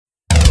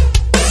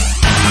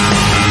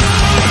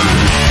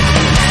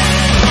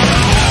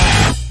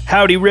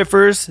Howdy,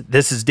 Riffers.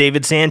 This is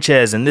David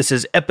Sanchez, and this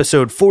is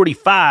episode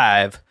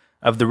 45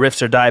 of the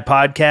Riffs or Die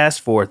podcast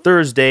for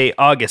Thursday,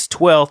 August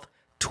 12th,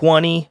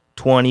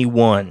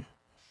 2021.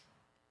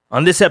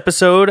 On this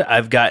episode,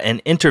 I've got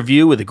an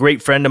interview with a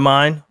great friend of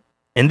mine,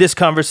 and this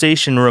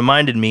conversation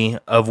reminded me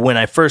of when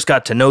I first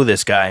got to know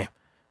this guy.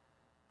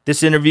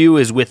 This interview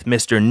is with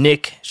Mr.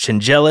 Nick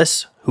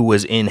Schendzielos, who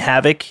was in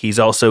Havok. He's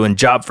also in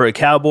Job For A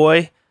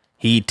Cowboy.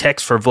 He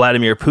techs for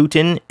Vladimir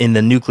Putin in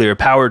the Nuclear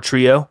Power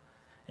Trio,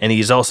 and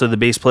he's also the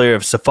bass player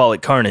of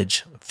Cephalic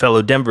Carnage, a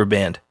fellow Denver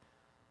band.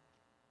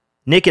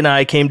 Nick and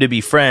I came to be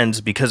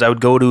friends because I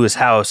would go to his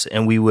house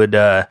and we would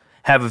have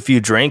a few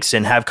drinks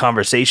and have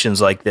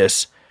conversations like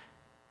this.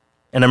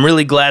 And I'm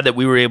really glad that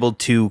we were able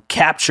to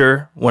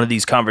capture one of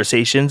these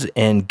conversations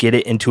and get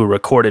it into a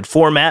recorded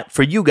format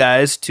for you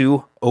guys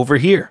to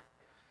overhear.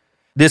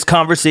 This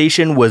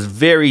conversation was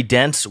very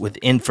dense with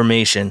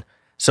information,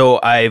 so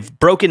I've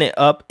broken it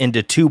up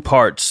into two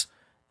parts.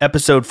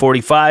 Episode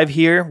 45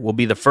 here will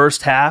be the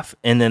first half,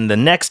 and then the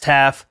next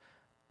half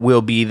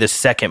will be the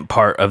second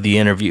part of the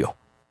interview.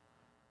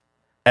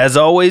 As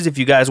always, if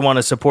you guys want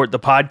to support the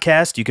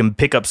podcast, you can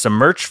pick up some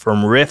merch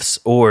from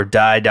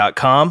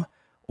riffsordie.com,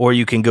 or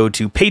you can go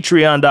to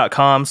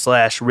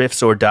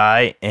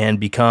patreon.com/riffsordie and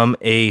become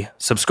a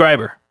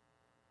subscriber.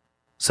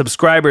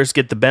 Subscribers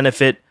get the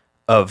benefit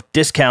of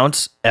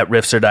discounts at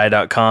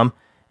riffsordie.com,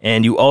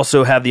 and you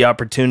also have the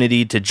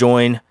opportunity to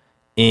join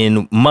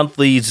in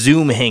monthly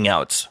Zoom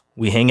hangouts.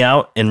 We hang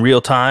out in real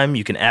time.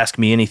 You can ask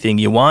me anything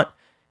you want,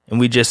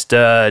 and we just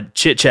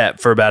chit-chat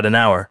for about an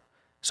hour.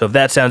 So if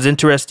that sounds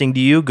interesting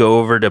to you, go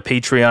over to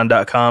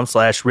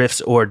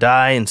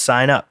patreon.com/riffsordie and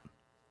sign up.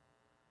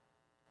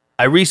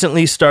 I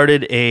recently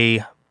started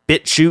a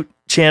BitChute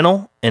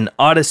channel, an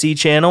Odyssey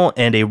channel,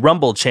 and a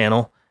Rumble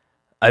channel.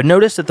 I've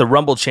noticed that the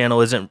Rumble channel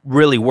isn't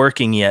really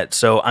working yet,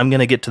 so I'm going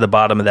to get to the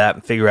bottom of that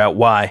and figure out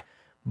why.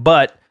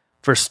 But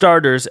for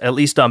starters, at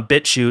least on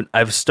BitChute,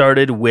 I've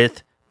started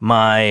with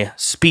my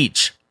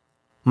speech.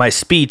 My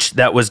speech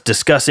that was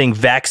discussing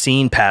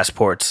vaccine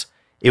passports.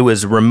 It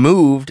was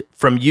removed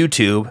from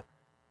YouTube,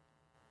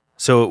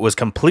 so it was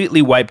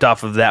completely wiped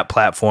off of that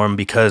platform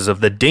because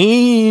of the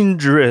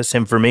dangerous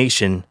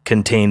information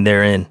contained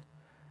therein.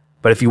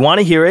 But if you want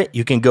to hear it,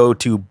 you can go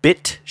to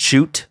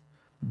BitChute,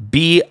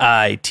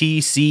 BitChute.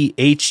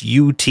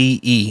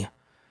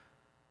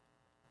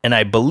 And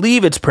I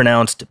believe it's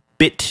pronounced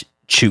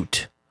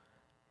BitChute,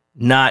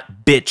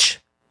 not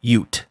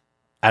bitch-ute.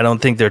 I don't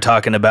think they're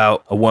talking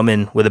about a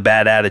woman with a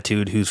bad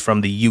attitude who's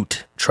from the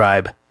Ute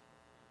tribe.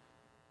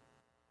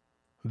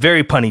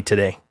 Very punny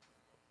today.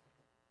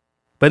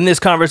 But in this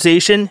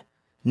conversation,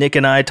 Nick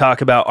and I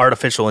talk about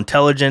artificial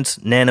intelligence,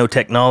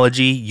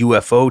 nanotechnology,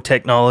 UFO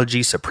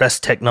technology,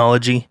 suppressed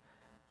technology.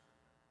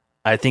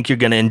 I think you're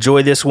going to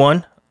enjoy this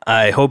one.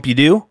 I hope you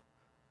do.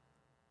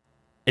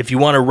 If you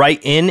want to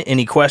write in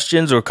any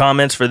questions or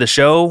comments for the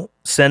show,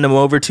 send them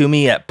over to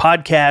me at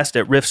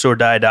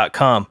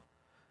podcast@riffsordie.com.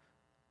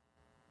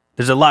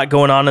 There's a lot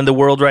going on in the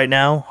world right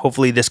now.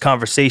 Hopefully this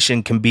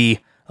conversation can be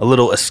a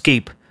little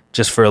escape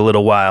just for a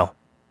little while.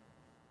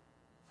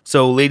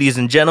 So, ladies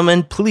and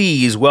gentlemen,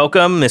 please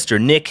welcome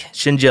Mr. Nick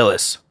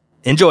Schendzielos.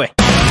 Enjoy.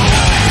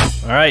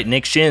 All right,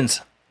 Nick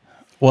Shins.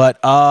 What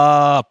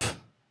up?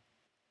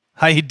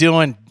 How you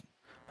doing?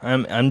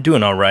 I'm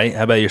doing all right.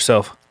 How about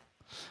yourself?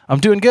 I'm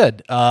doing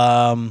good.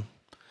 Kind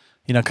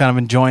of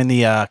enjoying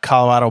the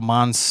Colorado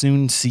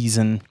monsoon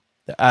season.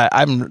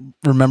 I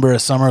remember a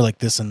summer like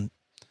this in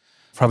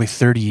probably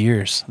 30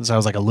 years since I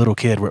was like a little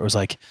kid, where it was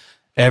like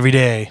every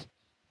day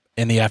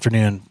in the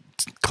afternoon,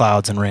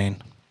 clouds and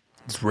rain.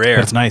 It's rare.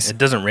 But it's nice. It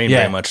doesn't rain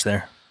very much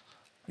there.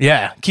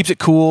 Yeah. Keeps it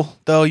cool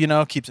though,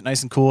 keeps it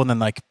nice and cool. And then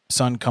like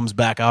sun comes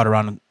back out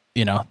around,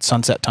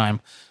 sunset time.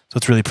 So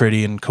it's really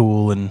pretty and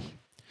cool and,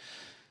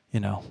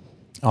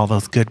 all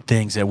those good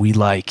things that we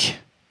like,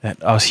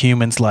 that us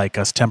humans like,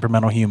 us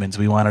temperamental humans.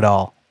 We want it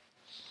all.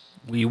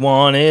 We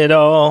want it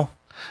all.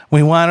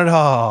 We want it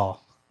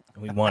all.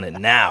 We want it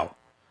now.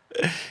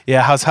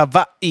 Yeah. How's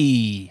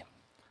Hawaii?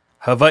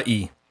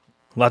 Hawaii.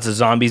 Lots of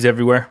zombies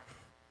everywhere.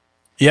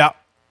 Yeah.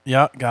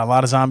 Yeah, got a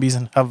lot of zombies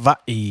in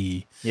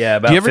Hawaii. Yeah,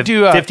 about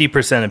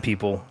 50% of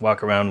people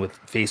walk around with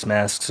face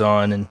masks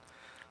on, and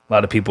a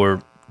lot of people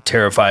are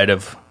terrified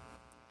of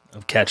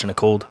catching a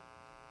cold.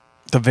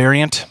 The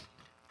variant?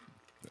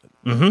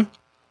 Mm-hmm.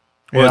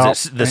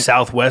 Was it the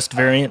Southwest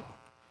variant?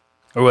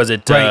 Or was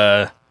it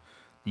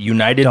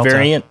United Delta.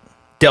 Variant?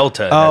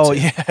 Delta. Oh,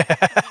 yeah.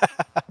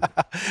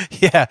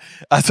 Yeah,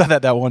 I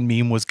thought that one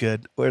meme was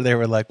good, where they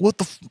were like, what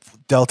the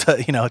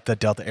Delta, the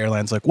Delta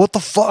Airlines, like, what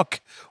the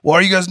fuck? Why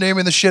are you guys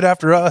naming the shit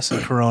after us?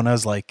 And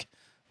Corona's like,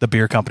 the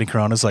beer company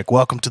Corona's like,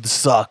 welcome to the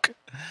suck.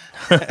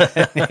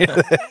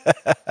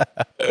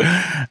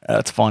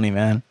 That's funny,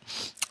 man.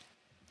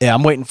 Yeah,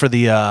 I'm waiting for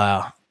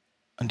I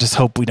just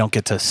hope we don't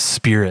get to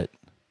Spirit,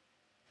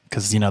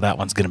 because, that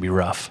one's going to be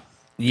rough.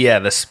 Yeah,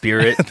 the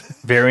Spirit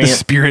variant.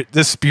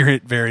 The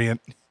Spirit variant.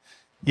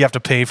 You have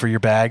to pay for your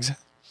bags.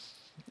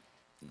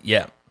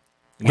 Yeah.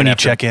 When you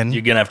check in.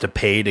 You're going to have to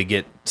pay to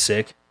get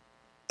sick.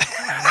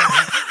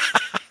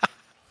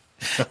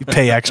 You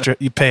pay extra.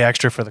 You pay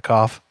extra for the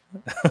cough.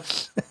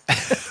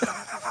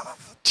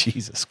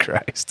 Jesus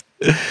Christ.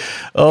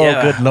 Oh,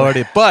 yeah. Good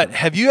Lordy. But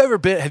have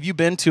you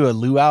been to a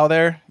luau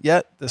there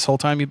yet? This whole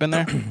time you've been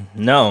there?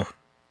 No.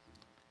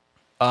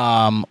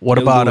 What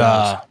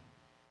about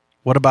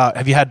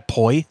have you had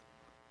poi?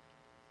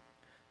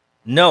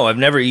 No, I've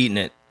never eaten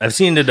it. I've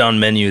seen it on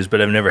menus,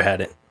 but I've never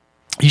had it.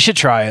 You should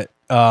try it.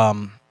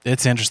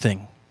 It's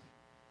interesting.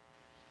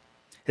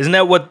 Isn't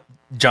that what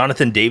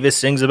Jonathan Davis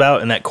sings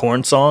about in that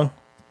Korn song?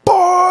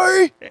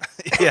 Boy!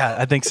 Yeah,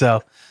 I think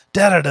so.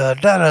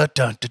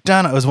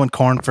 Da-da-da-da-da-da-da-da. It was when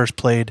Korn first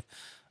played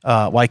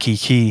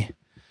Waikiki,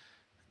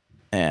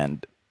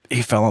 and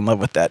he fell in love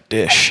with that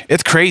dish.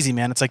 It's crazy,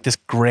 man. It's like this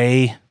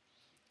gray,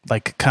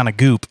 like, kind of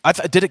goop.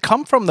 Did it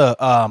come from the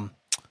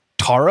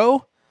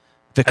taro?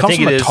 If it comes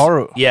from the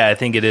taro. Yeah, I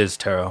think it is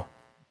taro.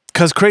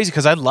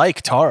 Because I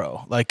like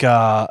taro, like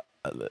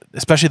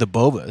especially the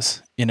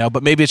bobas,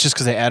 but maybe it's just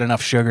because they add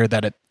enough sugar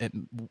that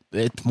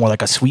it's more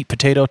like a sweet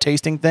potato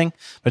tasting thing.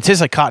 But it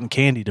tastes like cotton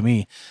candy to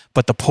me.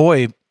 But the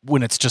poi,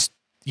 when it's just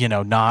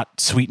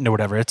not sweetened or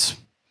whatever, it's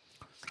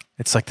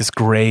like this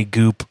gray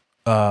goop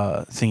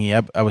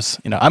thingy. I was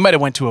I might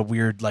have went to a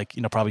weird, like,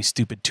 probably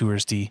stupid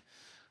touristy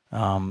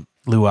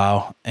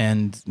luau,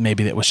 and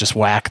maybe it was just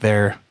whack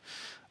there.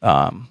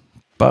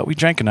 But we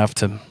drank enough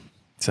to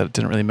said it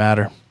didn't really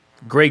matter.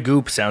 Gray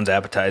goop sounds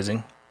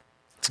appetizing.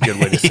 It's a good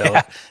way to sell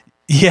it.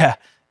 Yeah,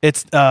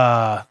 it's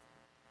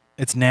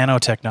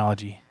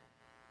nanotechnology.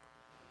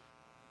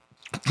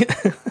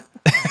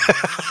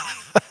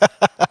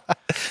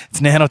 It's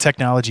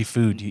nanotechnology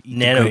food. You eat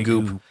nano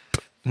goop.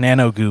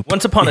 Nano goop.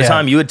 Once upon a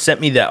time, you had sent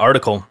me that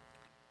article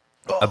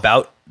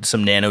about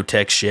some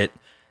nanotech shit.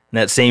 And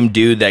that same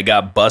dude that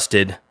got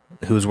busted,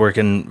 who was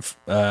working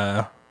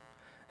at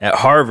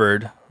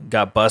Harvard,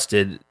 got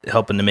busted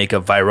helping to make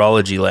a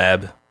virology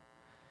lab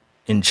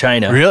in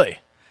China. Really?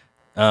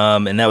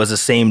 And that was the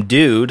same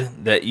dude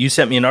that you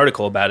sent me an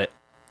article about it.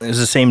 It was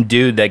the same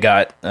dude that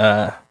got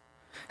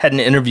had an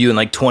interview in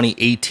like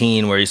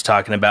 2018 where he's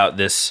talking about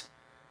this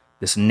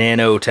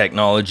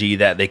nanotechnology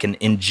that they can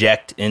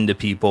inject into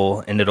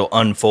people and it'll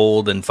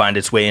unfold and find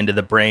its way into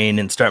the brain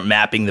and start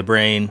mapping the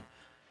brain.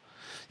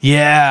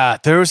 Yeah,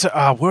 there's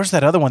where's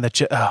that other one that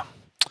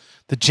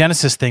the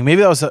Genesis thing?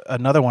 Maybe that was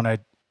another one. I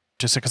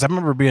just because I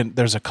remember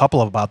there's a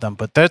couple about them,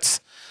 but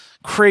that's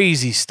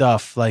crazy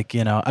stuff. Like,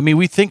 I mean,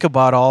 we think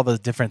about all the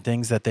different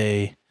things that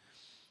they,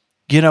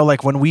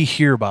 like when we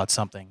hear about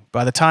something,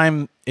 by the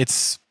time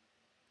it's,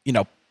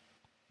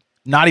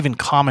 not even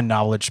common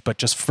knowledge, but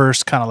just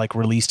first kind of like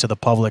released to the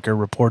public or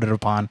reported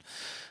upon,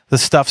 the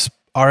stuff's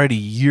already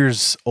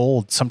years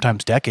old,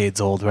 sometimes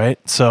decades old, right?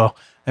 So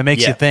it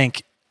makes you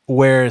think,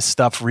 where is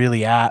stuff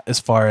really at as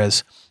far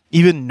as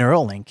even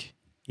Neuralink,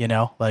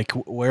 like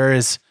where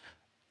is,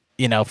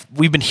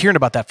 we've been hearing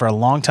about that for a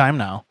long time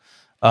now.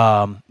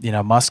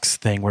 Musk's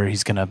thing where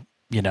he's going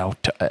to,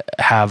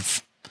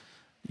 have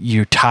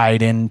you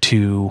tied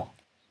into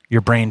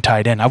your brain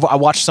tied in. I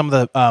watched some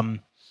of the,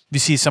 you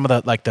see some of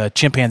the, like the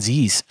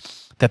chimpanzees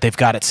that they've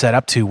got it set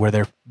up to where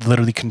they're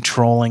literally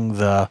controlling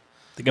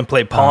they can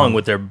play Pong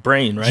with their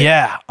brain, right?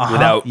 Yeah.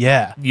 Without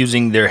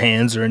using their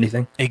hands or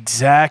anything.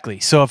 Exactly.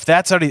 So if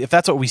that's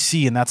what we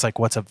see and that's like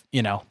what's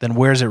then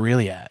where's it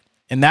really at?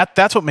 And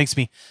that's what makes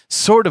me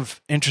sort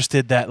of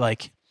interested that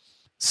like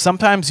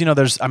sometimes,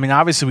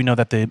 obviously we know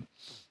that the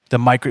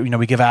micro,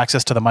 we give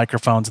access to the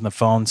microphones and the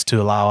phones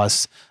to allow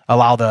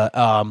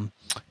the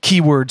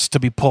keywords to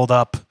be pulled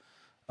up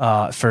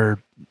for,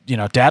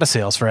 data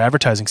sales, for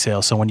advertising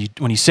sales. So when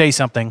you say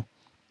something,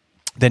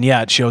 then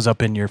it shows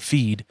up in your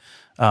feed,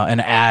 an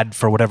ad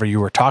for whatever you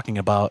were talking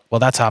about. Well,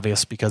 that's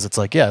obvious because it's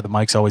like, the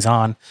mic's always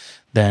on.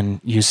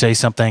 Then you say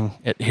something,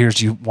 it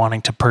hears you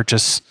wanting to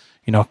purchase,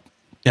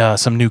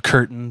 some new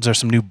curtains or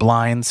some new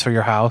blinds for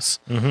your house.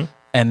 Mm-hmm.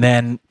 And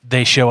then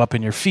they show up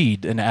in your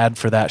feed. An ad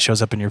for that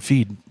shows up in your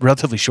feed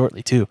relatively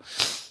shortly too.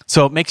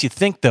 So it makes you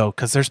think though,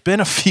 because there's been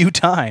a few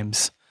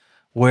times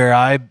where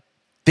I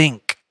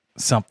think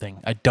something,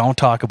 I don't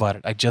talk about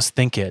it, I just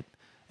think it,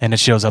 and it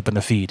shows up in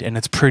the feed, and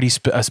it's a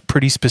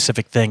pretty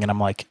specific thing, and I'm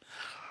like,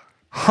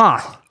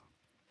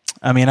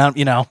 I mean,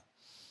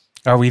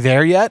 are we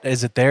there yet?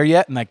 Is it there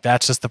yet? And like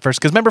that's just the first.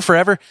 Because remember,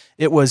 forever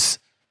it was,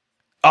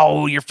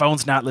 oh, your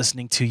phone's not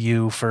listening to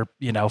you for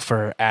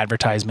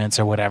advertisements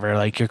or whatever.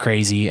 Like you're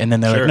crazy, and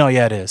then they're like, no,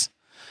 it is.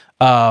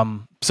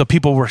 So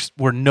people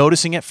were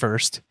noticing it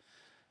first,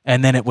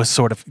 and then it was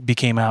sort of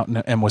became out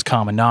and was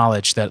common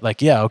knowledge that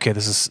like, okay,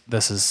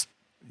 this is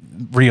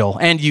real,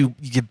 and you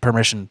give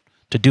permission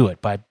to do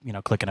it by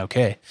clicking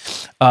OK.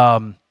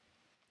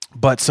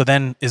 But so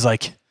then is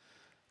like,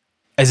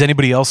 is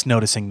anybody else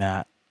noticing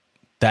that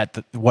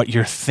what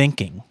you're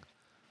thinking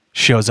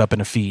shows up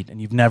in a feed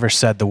and you've never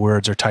said the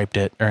words or typed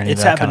it or any of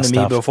that kind of stuff? It's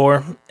happened to me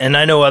before, and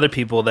I know other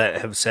people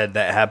that have said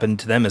that happened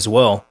to them as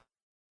well.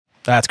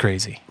 That's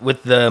crazy.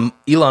 With the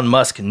Elon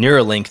Musk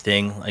Neuralink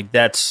thing, like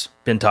that's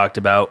been talked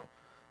about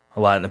a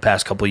lot in the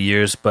past couple of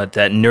years, but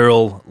that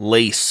neural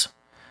lace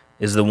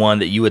is the one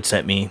that you had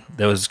sent me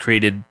that was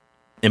created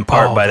in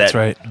part by that's that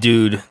right.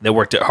 dude that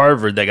worked at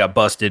Harvard that got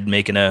busted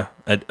making a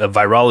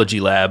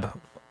virology lab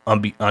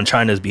on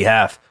China's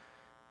behalf.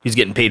 He's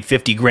getting paid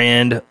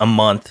 $50,000 a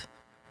month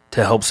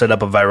to help set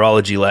up a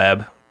virology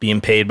lab,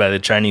 being paid by the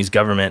Chinese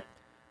government,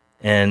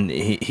 and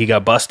he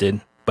got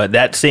busted. But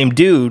that same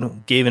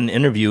dude gave an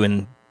interview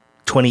in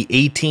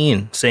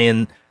 2018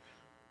 saying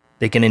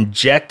they can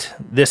inject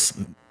this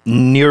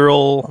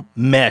neural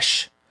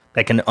mesh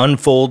that can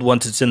unfold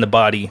once it's in the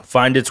body,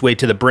 find its way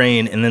to the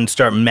brain, and then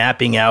start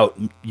mapping out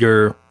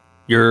your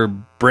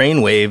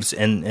brain waves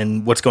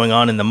and what's going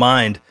on in the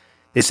mind.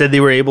 They said they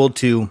were able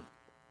to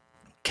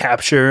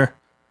capture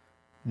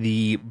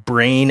the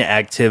brain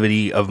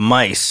activity of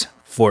mice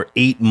for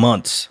 8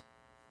 months.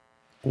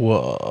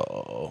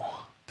 Whoa.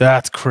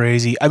 That's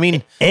crazy. I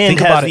mean, and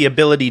has the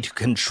ability to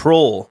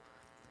control.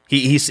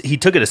 He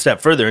took it a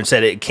step further and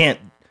said it can't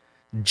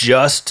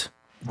just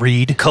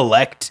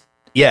collect.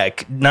 Yeah,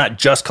 not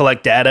just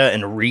collect data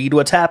and read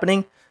what's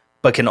happening,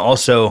 but can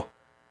also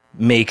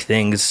make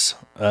things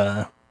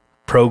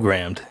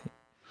programmed.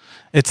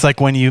 It's like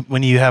when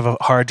you have a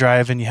hard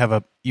drive and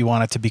you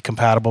want it to be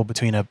compatible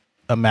between a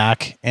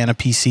Mac and a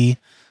PC,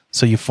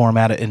 so you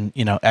format it in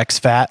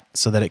exFAT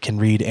so that it can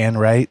read and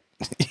write.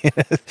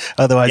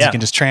 Otherwise, you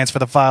can just transfer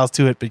the files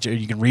to it, but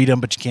you can read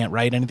them, but you can't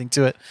write anything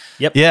to it.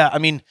 Yep. Yeah, I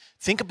mean,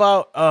 think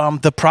about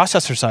the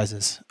processor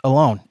sizes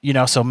alone.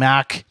 So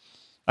Mac,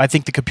 I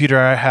think the computer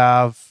I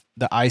have,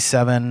 the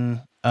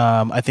i7,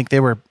 I think they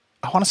were,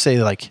 I want to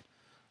say like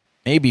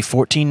maybe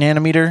 14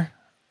 nanometer,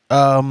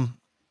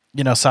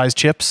 size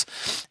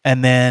chips,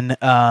 and then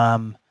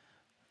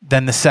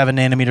the 7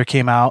 nanometer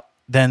came out.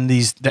 Then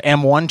the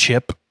M1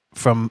 chip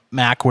from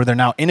Mac, where they're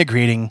now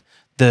integrating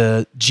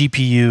the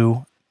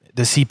GPU,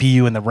 the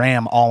CPU, and the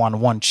RAM all on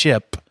one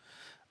chip.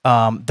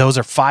 Those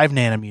are 5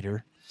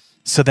 nanometer.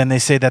 So then they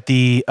say that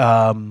the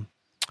M1X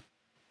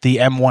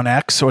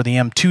or the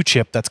M2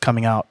 chip that's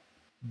coming out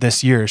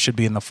this year, should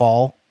be in the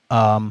fall,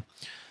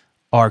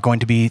 are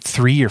going to be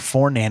 3 or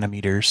 4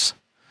 nanometers.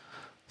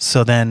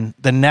 So then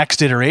the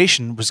next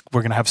iteration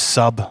we're going to have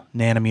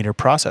sub-nanometer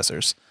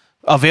processors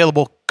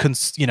available,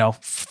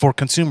 for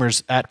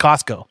consumers at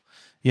Costco.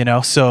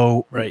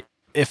 So right.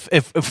 If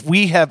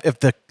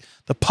the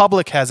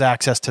public has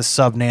access to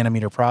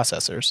sub-nanometer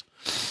processors,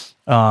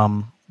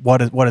 what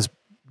does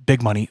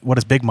big money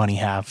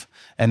have?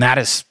 And that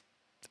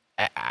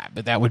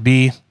would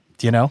be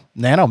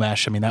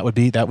nanomesh. I mean, that would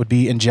be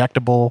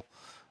injectable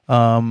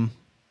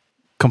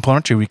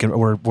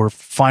componentry. We're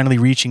finally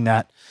reaching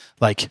that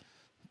like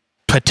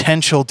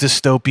potential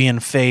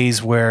dystopian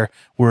phase where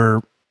we're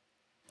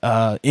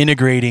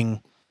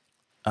integrating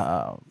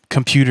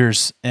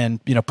computers and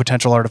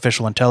potential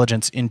artificial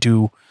intelligence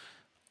into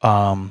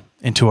our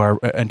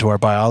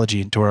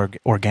biology, into our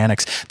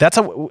organics. That's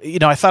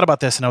I thought about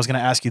this, and I was going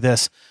to ask you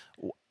this.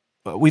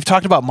 We've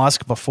talked about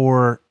Musk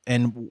before,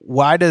 and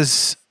why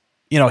does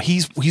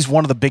he's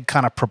one of the big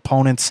kind of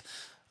proponents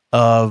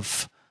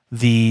of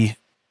the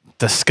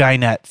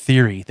Skynet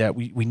theory, that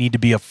we need to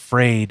be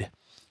afraid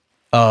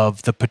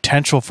of the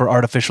potential for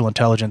artificial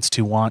intelligence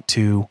to want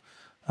to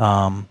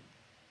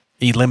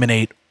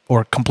eliminate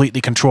or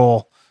completely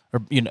control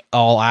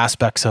all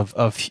aspects of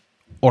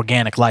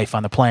organic life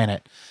on the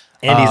planet.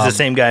 And he's the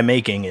same guy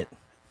making it.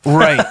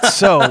 Right.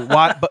 So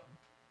why?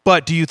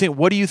 But do you think?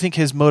 What do you think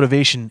his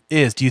motivation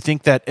is? Do you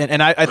think that?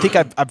 And I think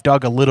I've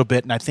dug a little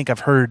bit, and I think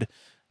I've heard,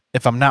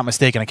 if I'm not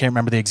mistaken, I can't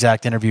remember the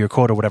exact interview or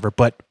quote or whatever,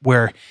 but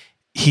where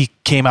he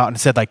came out and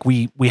said like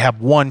we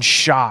have one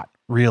shot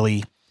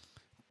really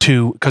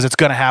because it's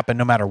going to happen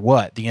no matter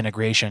what, the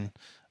integration.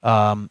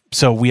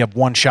 So we have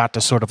one shot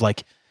to sort of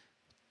like,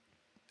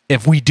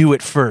 if we do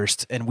it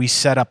first and we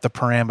set up the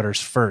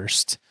parameters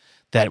first,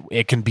 that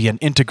it can be an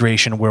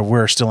integration where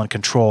we're still in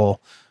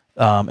control.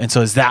 And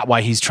so is that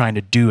why he's trying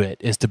to do it,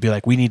 is to be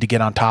like, we need to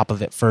get on top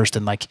of it first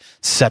and like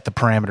set the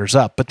parameters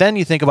up. But then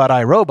you think about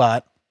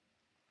iRobot,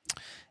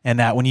 and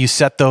that when you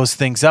set those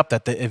things up,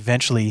 that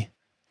eventually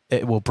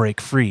it will break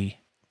free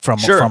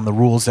from the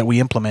rules that we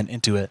implement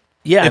into it.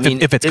 Yeah,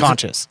 if it's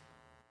conscious.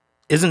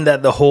 Isn't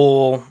that the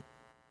whole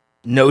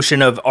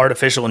notion of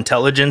artificial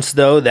intelligence,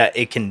 though, that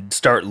it can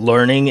start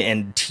learning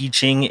and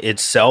teaching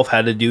itself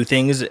how to do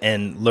things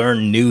and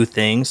learn new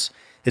things?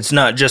 It's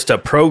not just a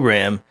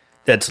program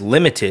that's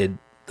limited.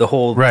 The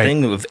whole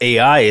thing of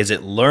AI is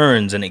it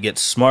learns and it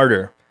gets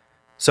smarter.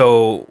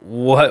 So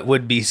what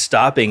would be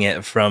stopping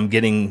it from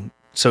getting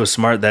so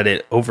smart that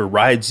it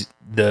overrides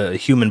the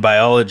human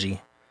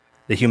biology,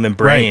 the human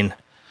brain,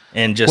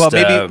 and just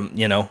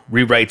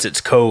rewrites its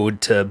code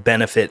to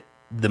benefit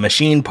the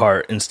machine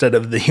part instead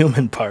of the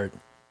human part?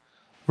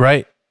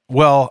 Right.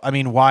 Well, I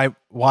mean, why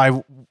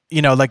like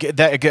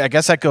that? I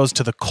guess that goes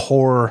to the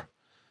core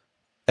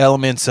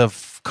elements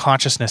of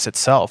consciousness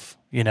itself.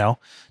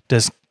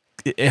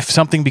 If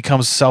something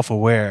becomes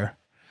self-aware,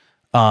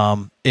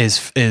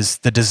 is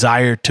the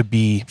desire to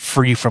be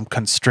free from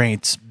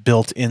constraints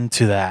built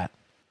into that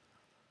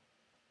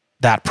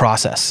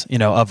process,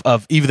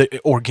 of either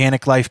the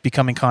organic life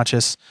becoming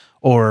conscious,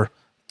 or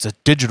it's a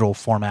digital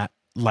format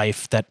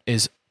life that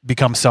is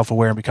becomes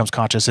self-aware and becomes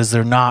conscious? Is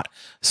there not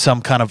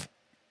some kind of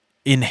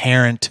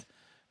inherent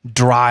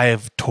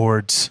drive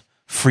towards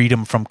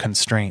freedom from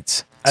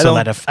constraints? I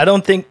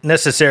don't think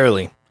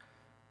necessarily.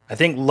 I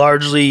think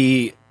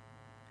largely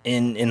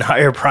in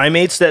higher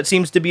primates that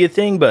seems to be a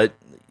thing, but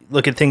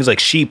look at things like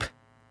sheep.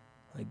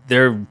 Like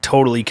they're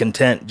totally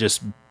content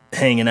just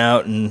hanging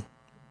out in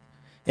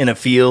a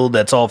field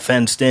that's all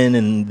fenced in,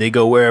 and they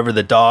go wherever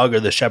the dog or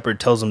the shepherd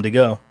tells them to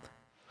go.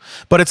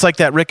 But it's like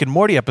that Rick and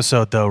Morty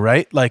episode, though,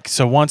 right? Like,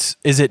 so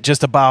is it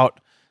just about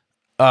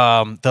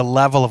the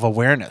level of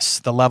awareness,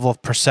 the level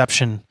of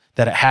perception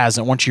that it has,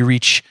 and once you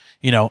reach,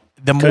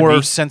 the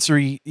more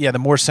sensory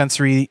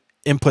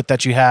input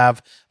that you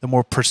have, the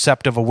more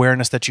perceptive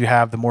awareness that you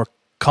have, the more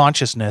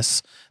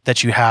consciousness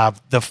that you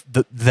have,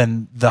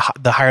 then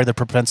the higher the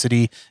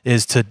propensity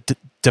is to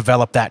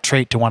develop that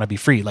trait to want to be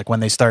free. Like when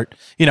they start,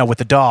 with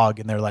the dog,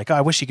 and they're like, oh,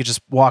 I wish he could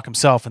just walk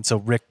himself, and so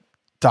Rick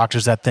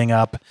doctors that thing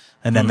up,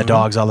 and then the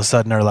dogs all of a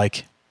sudden are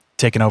like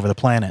taking over the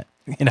planet,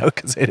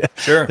 because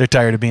they're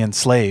tired of being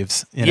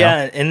slaves.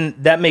 Yeah, and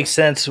that makes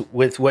sense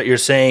with what you're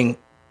saying.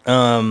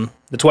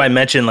 That's why I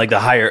mentioned like the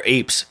higher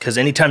apes, because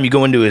anytime you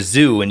go into a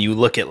zoo and you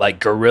look at like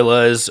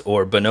gorillas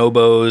or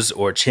bonobos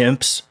or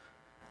chimps,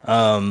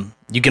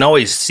 you can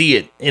always see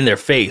it in their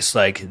face.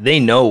 Like they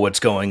know what's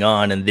going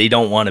on and they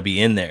don't want to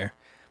be in there.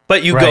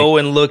 But you go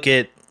and look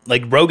at,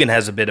 like Rogan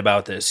has a bit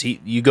about this.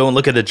 You go and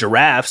look at the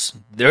giraffes;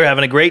 they're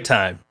having a great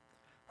time.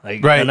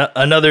 Like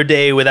another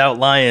day without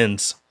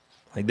lions.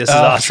 Like this is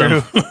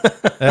awesome. True.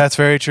 That's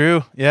very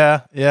true.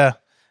 Yeah, yeah.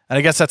 And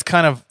I guess that's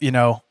kind of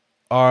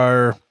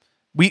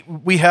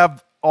we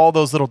have all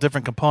those little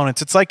different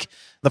components. It's like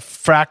the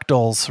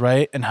fractals,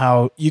 right? And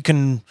how you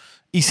can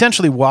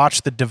essentially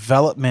watch the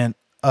development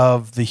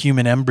of the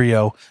human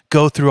embryo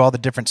go through all the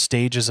different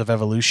stages of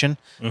evolution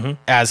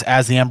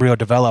as the embryo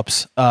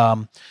develops.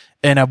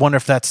 And I wonder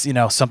if that's,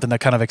 something that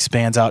kind of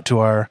expands out to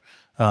our,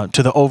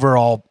 to the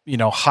overall,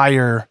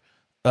 higher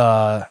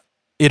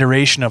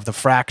iteration of the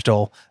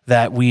fractal,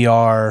 that we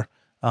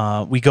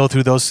go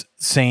through those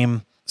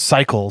same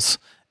cycles,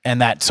 and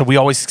that, so we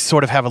always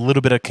sort of have a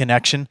little bit of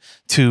connection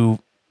to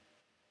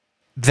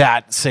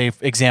that, say,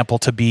 example,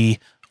 to be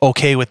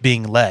okay with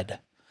being led,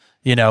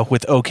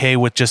 with okay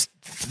with just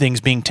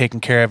things being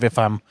taken care of if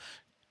I'm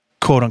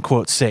quote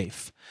unquote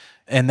safe.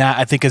 And that,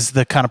 I think, is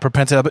the kind of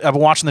propensity. I've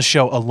been watching the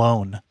show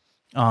Alone.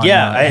 I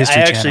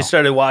actually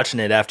started watching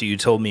it after you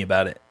told me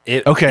about it.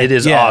 It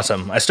is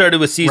awesome. I started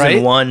with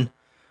season 1.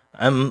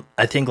 I'm,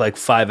 I think, like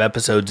 5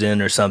 episodes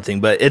in or something,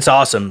 but it's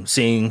awesome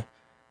seeing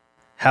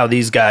how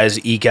these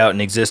guys eke out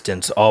an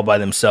existence all by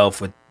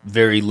themselves with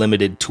very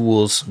limited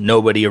tools,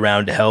 nobody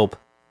around to help.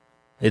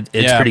 It's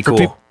pretty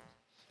cool.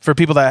 For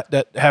people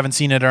that haven't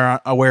seen it or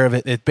aren't aware of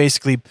it, it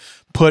basically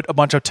put a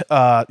bunch of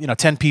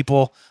 10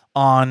 people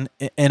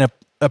in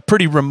a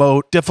pretty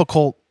remote,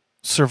 difficult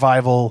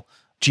survival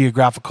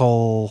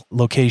geographical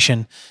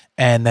location,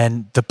 and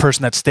then the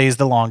person that stays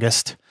the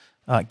longest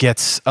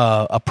gets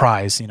a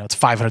prize. It's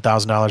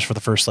 $500,000 for the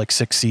first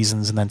 6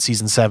 seasons, and then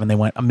season 7 they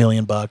went $1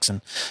 million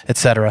and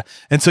etc.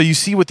 And so you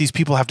see what these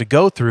people have to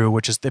go through,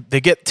 which is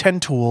they get 10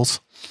 tools,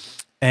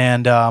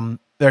 and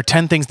there are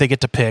 10 things they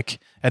get to pick,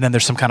 and then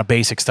there's some kind of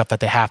basic stuff that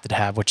they have to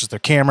have, which is their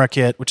camera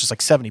kit, which is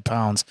like 70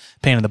 pounds,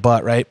 pain in the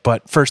butt, right?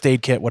 But first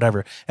aid kit,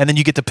 whatever. And then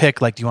you get to pick,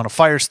 do you want a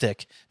fire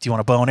stick? Do you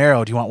want a bow and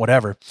arrow? Do you want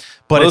whatever?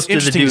 But most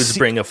of the dudes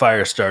bring a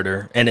fire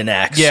starter and an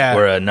axe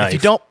or a knife.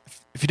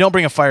 If you don't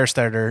bring a fire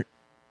starter,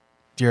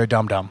 you're a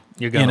dum-dum.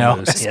 You're going to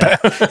lose.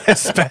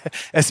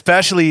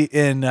 Especially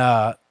in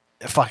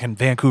fucking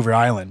Vancouver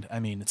Island. I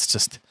mean, it's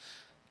just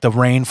the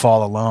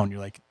rainfall alone. You're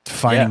like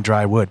finding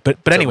dry wood.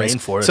 But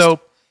anyways,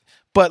 so...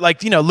 But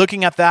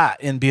looking at that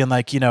and being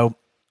like,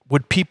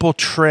 would people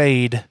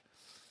trade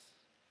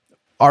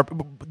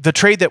the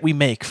trade that we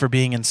make for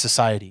being in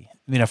society,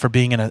 for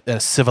being in a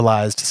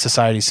civilized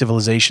society,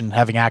 civilization,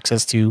 having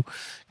access to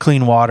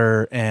clean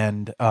water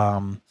and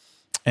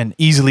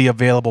easily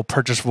available,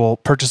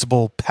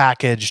 purchasable,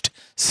 packaged,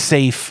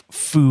 safe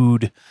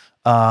food,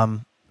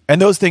 and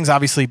those things,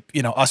 obviously,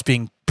 us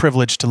being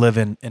privileged to live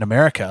in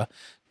America,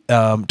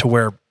 to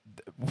where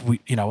we,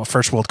 a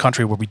first world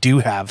country where we do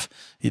have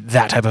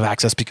that type of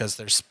access, because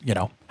there's,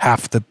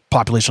 half the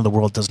population of the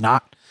world does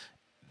not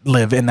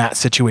live in that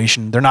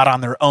situation. They're not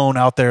on their own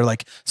out there,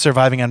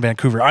 surviving on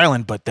Vancouver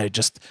Island, but they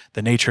just,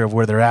 the nature of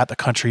where they're at, the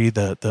country,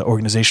 the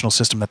organizational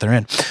system that they're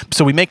in.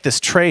 So we make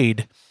this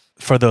trade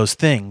for those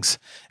things.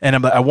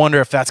 And I wonder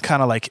if that's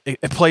kind of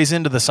it plays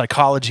into the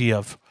psychology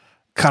of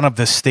kind of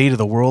the state of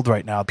the world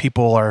right now.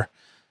 People are,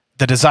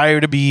 the desire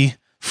to be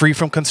free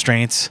from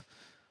constraints.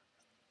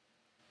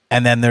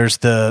 And then there's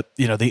the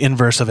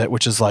inverse of it,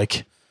 which is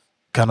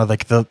kind of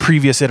the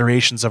previous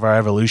iterations of our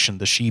evolution,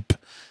 the sheep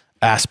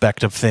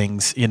aspect of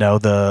things,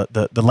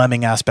 the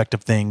lemming aspect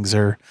of things,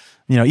 or,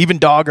 even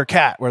dog or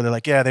cat, where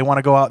they're they want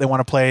to go out, they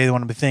want to play, they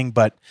want to be thing,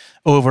 but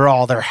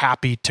overall they're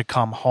happy to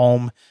come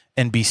home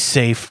and be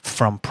safe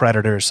from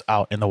predators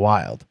out in the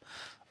wild.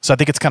 So I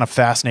think it's kind of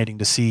fascinating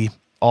to see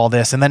all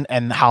this,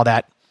 and how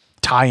that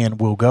tie-in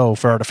will go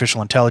for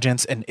artificial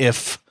intelligence, and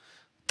if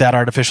that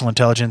artificial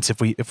intelligence,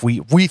 if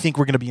we think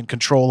we're going to be in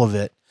control of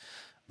it,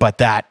 but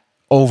that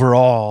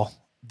overall,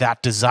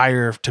 that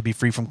desire to be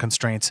free from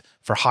constraints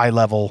for high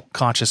level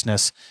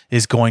consciousness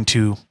is going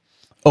to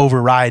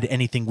override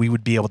anything we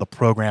would be able to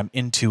program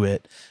into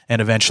it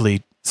and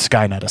eventually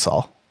Skynet us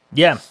all.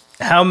 Yeah.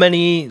 How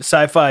many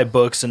sci-fi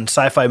books and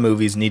sci-fi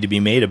movies need to be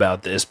made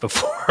about this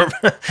before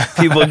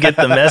people get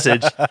the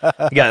message?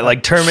 You got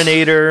like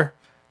Terminator,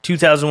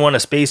 2001: A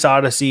Space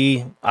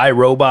Odyssey, I,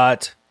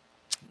 Robot.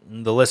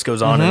 The list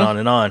goes on and on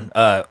and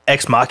on.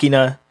 Ex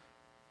Machina.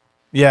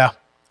 Yeah.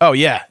 Oh,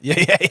 yeah.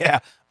 Yeah.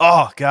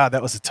 Oh, God,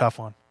 that was a tough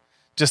one.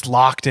 Just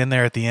locked in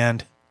there at the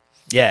end.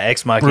 Yeah,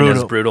 Ex Machina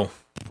is brutal.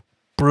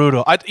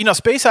 Brutal.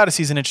 Space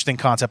Odyssey is an interesting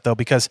concept, though,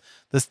 because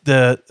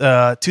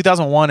the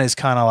 2001 is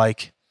kind of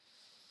like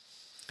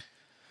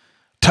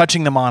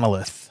touching the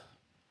monolith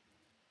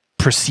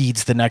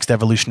precedes the next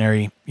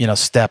evolutionary,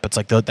 step. It's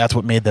like that's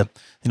what made the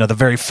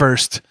very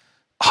first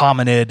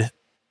hominid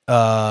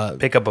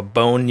pick up a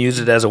bone, use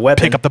it as a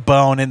weapon. Pick up the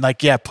bone and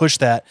push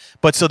that.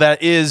 But so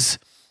that is,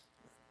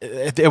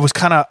 it was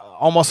kind of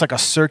almost like a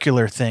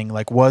circular thing.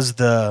 Like what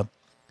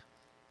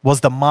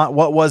was the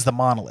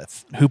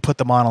monolith? Who put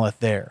the monolith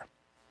there?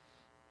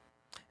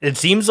 It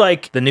seems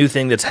like the new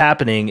thing that's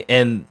happening,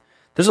 and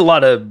there's a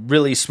lot of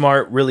really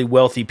smart, really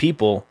wealthy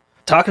people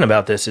talking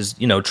about this, is,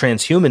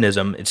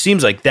 transhumanism. It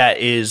seems like that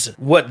is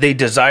what they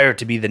desire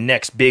to be the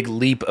next big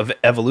leap of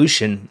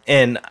evolution.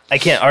 And I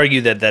can't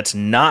argue that that's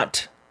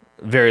not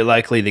very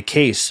likely the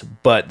case.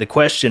 But the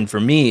question for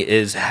me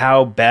is,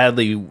 how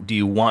badly do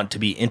you want to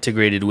be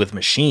integrated with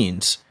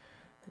machines?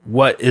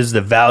 What is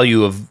the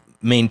value of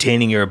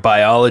maintaining your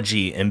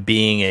biology and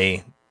being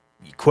a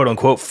quote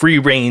unquote free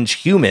range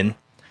human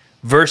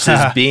versus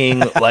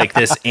being like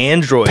this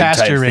android type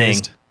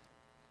thing?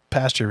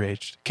 Pasture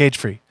raised, cage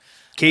free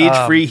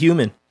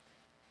human.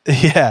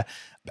 Yeah.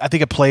 I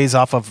think it plays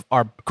off of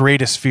our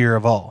greatest fear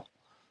of all,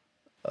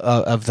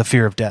 of the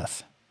fear of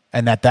death.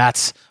 And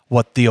that's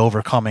what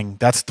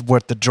that's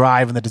what the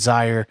drive and the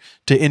desire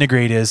to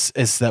integrate is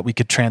that we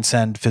could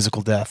transcend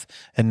physical death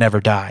and never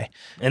die.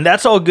 And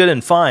that's all good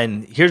and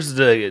fine. Here's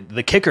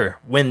the kicker.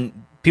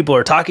 When people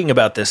are talking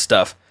about this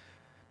stuff,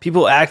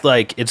 people act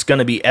like it's going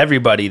to be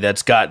everybody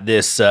that's got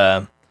this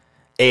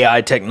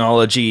AI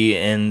technology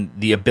and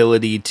the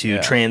ability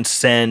to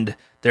transcend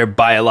their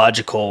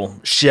biological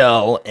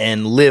shell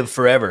and live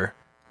forever.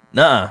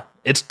 Nah,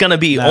 it's going to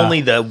be only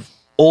the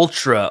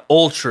ultra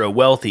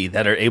wealthy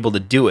that are able to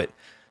do it.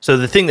 So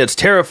the thing that's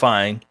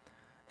terrifying,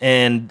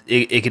 and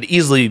it could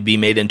easily be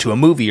made into a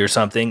movie or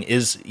something,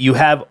 is you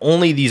have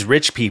only these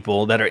rich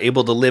people that are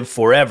able to live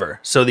forever.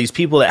 So these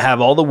people that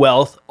have all the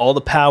wealth, all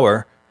the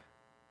power,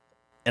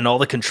 and all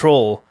the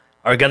control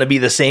are going to be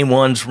the same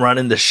ones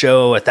running the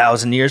show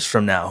 1,000 years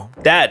from now.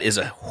 That is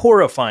a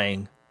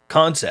horrifying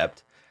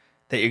concept,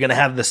 that you're going to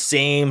have the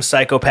same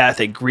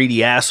psychopathic,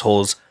 greedy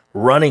assholes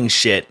running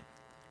shit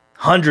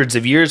hundreds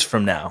of years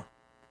from now.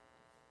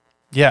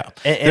 Yeah.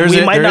 And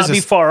we might not be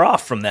far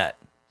off from that.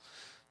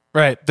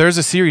 Right. There's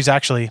a series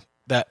actually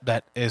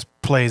that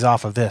plays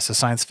off of this.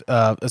 It's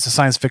a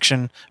science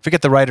fiction. I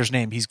forget the writer's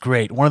name. He's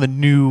great. One of the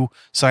new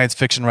science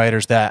fiction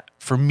writers that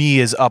for me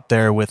is up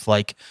there with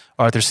like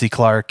Arthur C.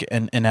 Clarke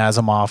and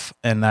Asimov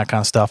and that kind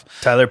of stuff.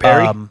 Tyler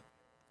Perry?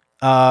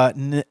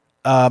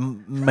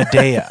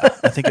 Medea.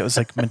 I think it was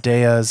like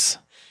Medea's.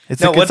 What's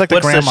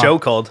the show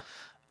called?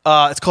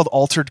 It's called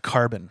Altered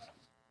Carbon.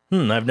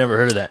 I've never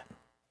heard of that.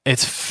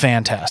 It's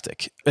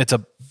fantastic. It's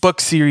a book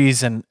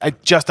series, and I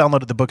just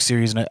downloaded the book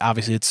series, and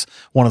obviously it's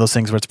one of those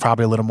things where it's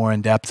probably a little more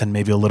in depth and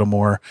maybe a little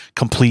more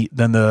complete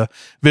than the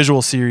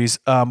visual series.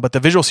 But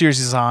the visual series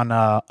is on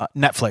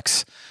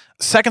Netflix.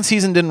 Second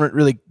season didn't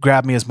really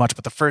grab me as much,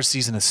 but the first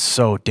season is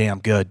so damn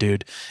good,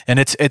 dude. And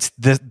it's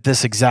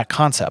this exact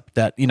concept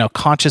that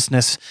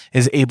consciousness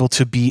is able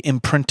to be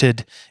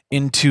imprinted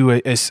into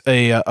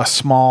a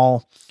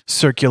small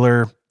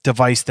circular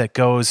device that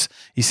goes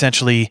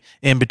essentially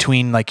in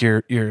between like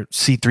your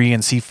C3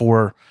 and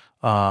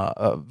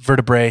C4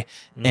 vertebrae,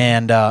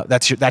 and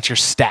that's your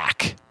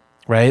stack,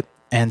 right?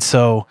 And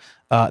so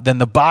then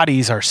the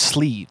bodies are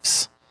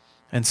sleeves,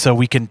 and so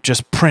we can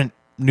just print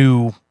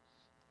new,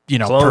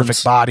 clones.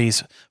 Perfect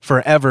bodies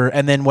forever.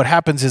 And then what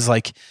happens is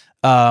like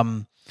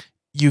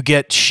you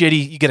get a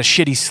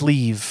shitty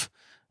sleeve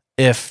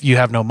if you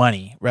have no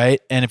money,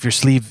 right? And if your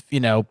sleeve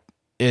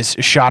is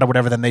shot or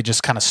whatever, then they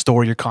just kind of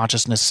store your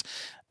consciousness.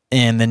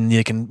 And then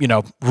you can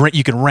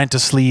rent a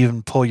sleeve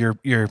and pull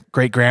your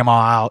great grandma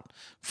out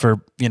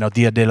for,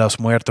 Dia de los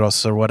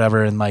Muertos or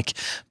whatever. And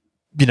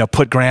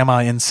put grandma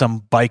in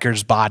some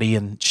biker's body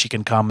and she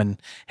can come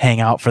and hang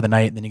out for the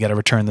night. And then you got to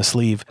return the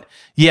sleeve.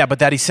 Yeah. But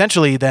that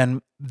essentially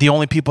then the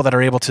only people that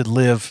are able to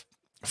live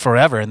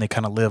forever, and they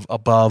kind of live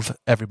above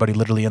everybody,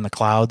 literally in the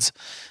clouds.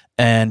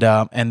 And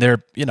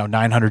they're,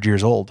 900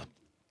 years old.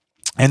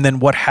 And then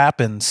what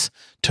happens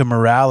to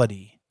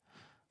morality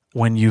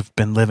when you've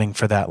been living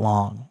for that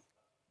long?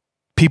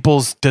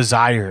 People's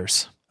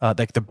desires,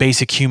 like the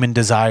basic human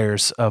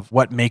desires of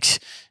what makes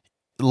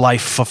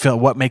life fulfill,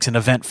 what makes an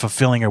event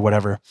fulfilling or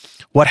whatever.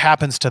 What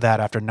happens to that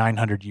after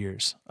 900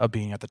 years of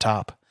being at the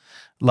top?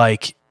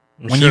 Like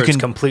when you can, it's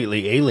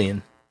completely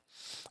alien.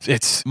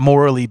 It's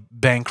morally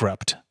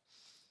bankrupt.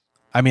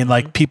 I mean,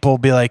 like people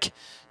be like,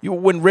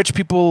 when rich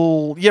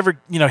people, you ever,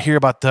 hear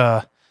about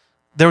there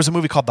was a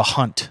movie called The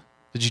Hunt.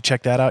 Did you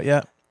check that out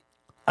yet?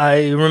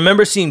 I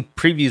remember seeing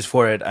previews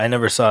for it. I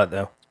never saw it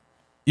though.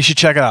 You should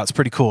check it out. It's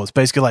pretty cool. It's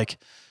basically like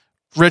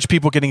rich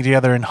people getting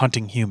together and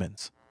hunting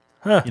humans.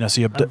 Huh.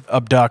 So you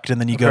abduct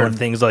and then you go and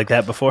things like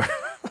that before.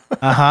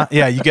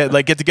 Yeah, you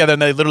get together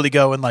and they literally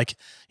go and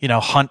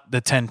hunt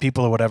the 10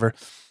 people or whatever.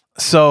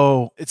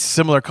 So it's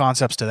similar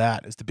concepts to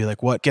that, is to be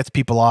like, what gets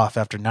people off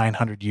after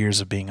 900 years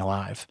of being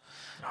alive?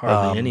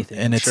 Hardly anything.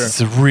 And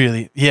it's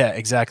really, yeah,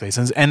 exactly.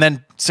 And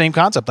then same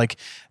concept, like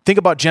think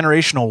about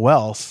generational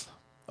wealth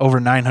over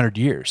 900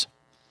 years.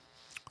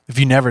 If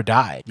you never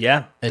died.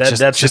 Yeah, that's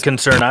the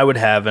concern I would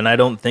have. And I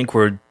don't think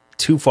we're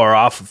too far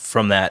off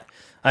from that.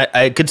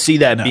 I could see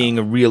that being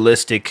a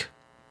realistic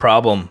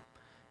problem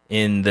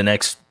in the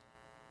next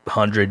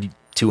 100,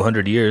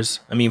 200 years.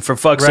 I mean, for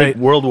fuck's sake,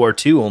 World War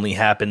II only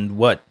happened,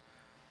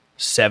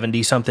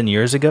 70-something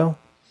years ago?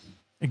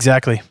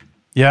 Exactly.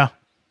 Yeah.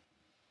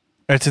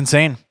 It's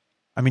insane.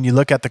 I mean, you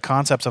look at the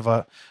concepts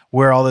of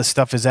where all this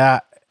stuff is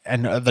at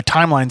and the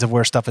timelines of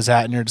where stuff is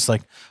at, and you're just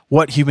like,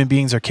 what human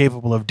beings are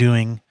capable of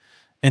doing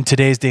in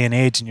today's day and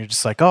age, and you're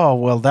just like, oh,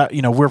 well, that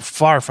we're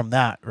far from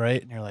that,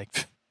 right? And you're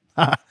like,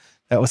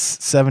 that was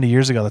 70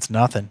 years ago. That's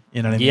nothing.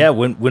 You know what I mean? Yeah,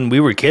 when we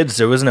were kids,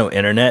 there was no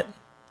internet.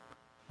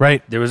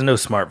 Right. There was no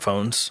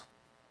smartphones.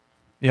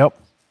 Yep.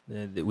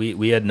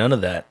 We had none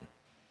of that.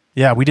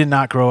 Yeah, we did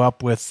not grow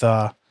up with,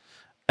 and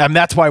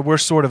that's why we're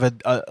sort of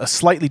a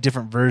slightly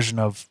different version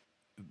of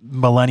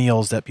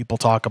millennials that people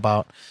talk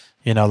about.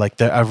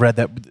 I've read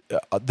that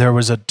there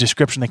was a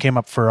description that came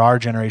up for our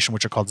generation,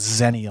 which are called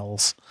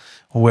Zennials,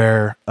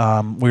 where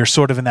we were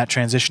sort of in that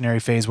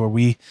transitionary phase where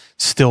we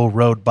still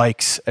rode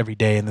bikes every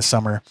day in the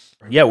summer.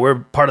 Yeah, we're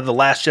part of the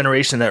last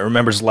generation that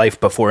remembers life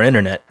before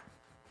internet.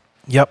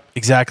 Yep,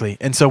 exactly.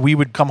 And so we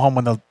would come home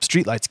when the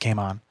streetlights came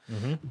on,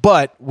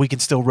 but we can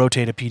still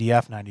rotate a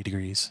PDF 90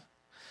 degrees.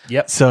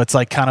 Yep. So it's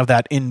like kind of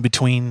that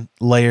in-between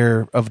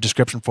layer of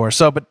description for us.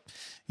 So, but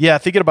yeah,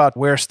 thinking about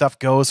where stuff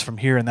goes from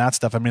here and that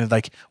stuff, I mean,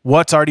 like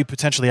what's already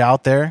potentially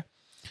out there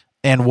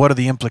and what are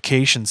the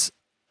implications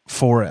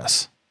for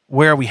us?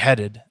 Where are we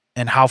headed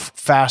and how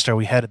fast are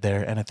we headed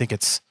there? And I think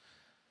it's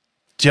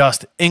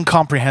just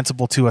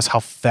incomprehensible to us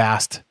how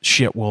fast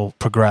shit will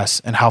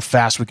progress and how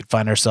fast we could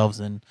find ourselves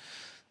in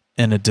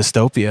a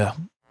dystopia.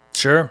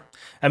 Sure.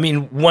 I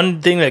mean,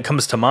 one thing that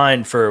comes to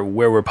mind for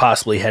where we're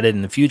possibly headed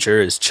in the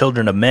future is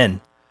children of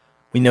men.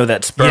 We know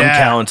that sperm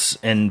counts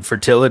and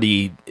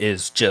fertility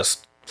is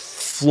just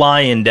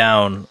flying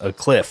down a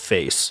cliff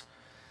face.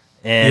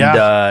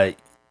 And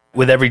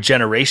with every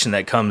generation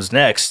that comes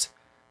next,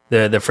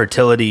 the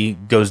fertility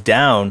goes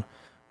down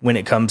when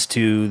it comes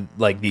to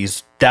like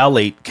these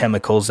phthalate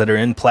chemicals that are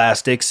in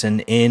plastics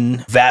and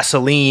in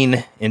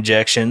Vaseline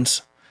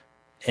injections.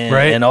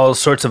 And all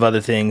sorts of other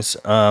things.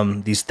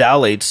 These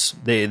phthalates,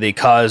 they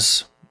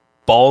cause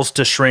balls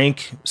to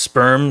shrink,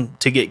 sperm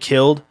to get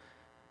killed.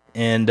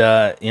 And,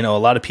 a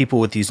lot of people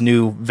with these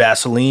new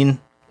Vaseline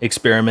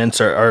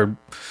experiments are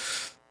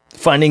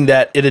finding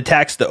that it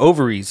attacks the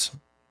ovaries.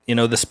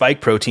 The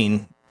spike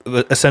protein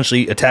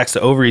essentially attacks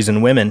the ovaries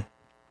in women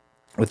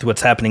with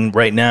what's happening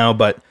right now.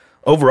 But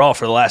overall,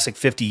 for the last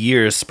 50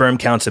 years, sperm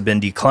counts have been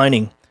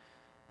declining.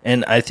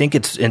 And I think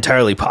it's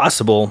entirely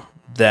possible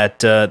that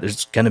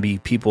there's going to be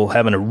people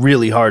having a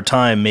really hard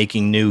time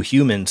making new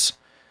humans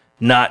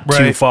not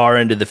too far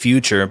into the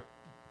future.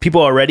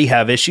 People already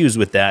have issues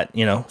with that.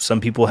 Some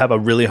people have a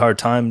really hard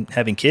time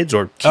having kids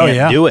or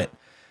can't do it.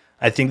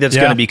 I think that's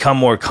going to become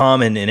more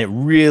common, and it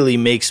really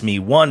makes me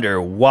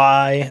wonder,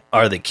 why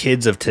are the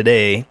kids of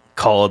today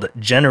called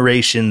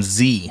Generation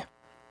Z?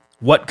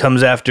 What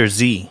comes after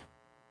Z?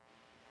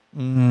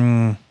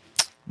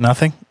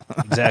 Nothing.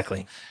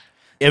 Exactly.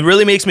 It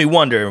really makes me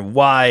wonder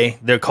why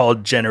they're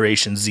called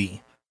Generation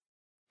Z.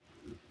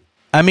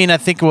 I mean, I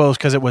think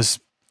because it was,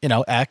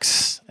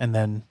 X and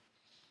then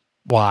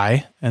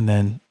Y and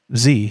then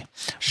Z.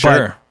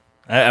 Sure.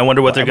 But I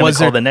wonder what they're going to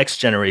call the next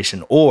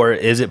generation. Or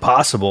is it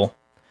possible,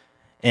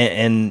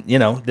 and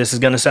this is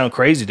going to sound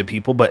crazy to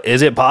people, but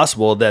is it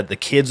possible that the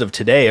kids of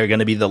today are going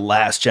to be the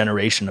last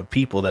generation of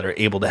people that are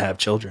able to have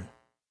children?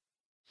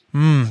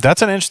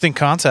 That's an interesting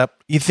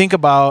concept. You think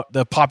about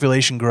the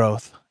population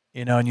growth.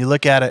 And you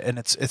look at it and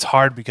it's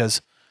hard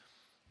because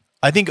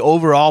I think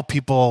overall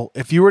people,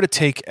 if you were to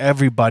take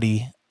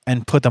everybody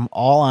and put them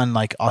all on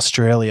like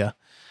Australia,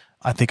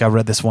 I think I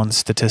read this one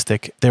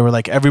statistic. They were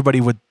like,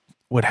 everybody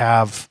would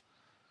have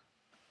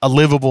a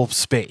livable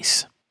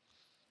space.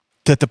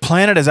 That the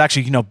planet is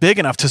actually, big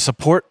enough to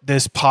support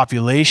this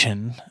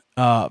population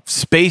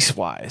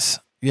space-wise,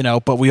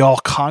 but we all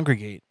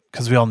congregate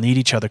because we all need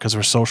each other because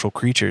we're social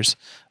creatures.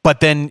 But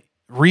then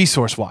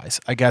resource-wise,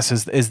 I guess,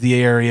 is the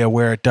area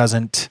where it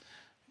doesn't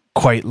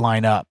quite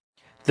line up.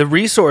 The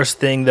resource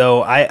thing,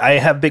 though, I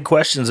have big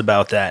questions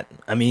about that.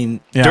 I mean,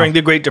 during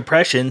the Great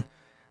Depression,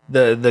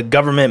 the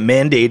government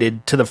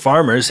mandated to the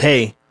farmers,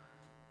 hey,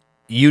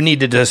 you need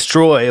to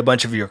destroy a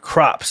bunch of your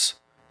crops.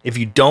 If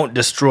you don't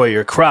destroy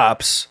your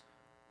crops,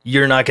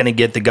 you're not going to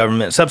get the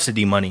government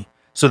subsidy money.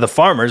 So the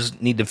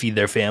farmers need to feed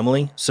their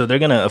family. So they're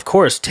going to, of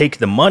course, take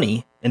the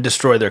money and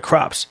destroy their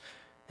crops.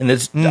 And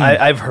this,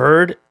 I've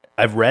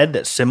read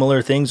that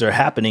similar things are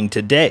happening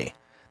today.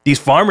 These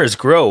farmers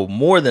grow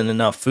more than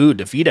enough food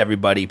to feed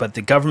everybody, but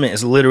the government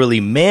is literally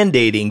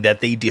mandating that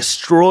they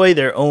destroy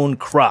their own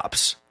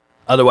crops.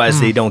 Otherwise,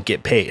 they don't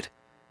get paid.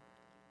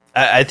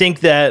 I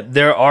think that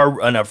there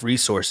are enough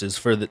resources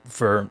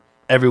for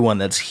everyone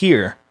that's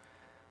here,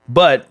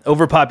 but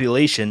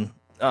overpopulation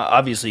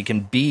obviously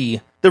can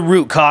be the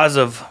root cause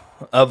of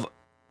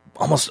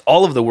almost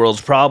all of the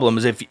world's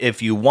problems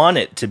if you want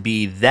it to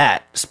be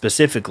that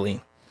specifically.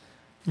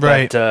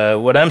 Right.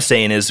 But what I'm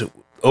saying is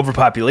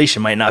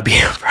overpopulation might not be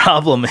a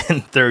problem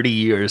in 30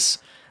 years.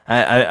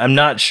 I'm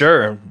not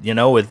sure,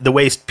 with the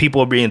way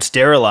people are being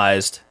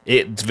sterilized,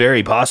 it's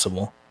very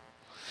possible.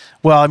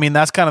 Well, I mean,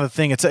 that's kind of the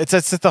thing. It's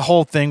the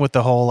whole thing with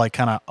the whole like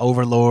kind of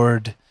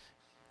overlord,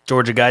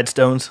 Georgia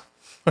Guidestones,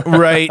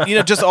 right?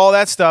 Just all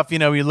that stuff.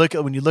 When you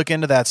look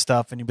into that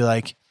stuff, and you'd be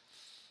like,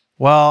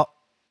 well,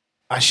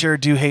 I sure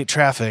do hate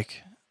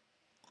traffic.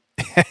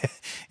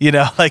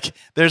 Like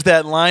there's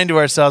that line to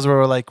ourselves where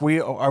we're like,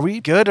 are we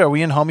good? Are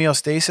we in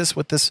homeostasis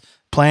with this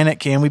planet?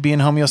 Can we be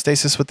in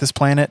homeostasis with this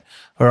planet,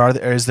 or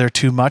is there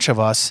too much of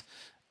us?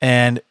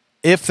 And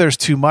if there's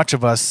too much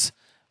of us,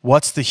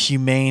 what's the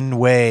humane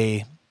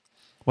way?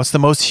 What's the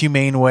most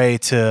humane way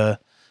to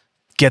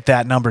get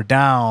that number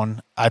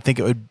down? I think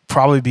it would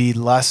probably be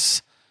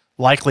less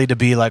likely to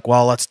be like,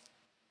 well,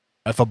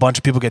 if a bunch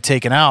of people get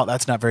taken out,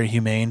 that's not very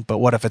humane. But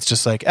what if it's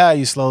just like,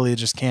 you slowly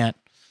just can't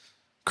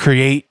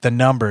create the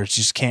numbers,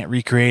 you just can't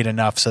recreate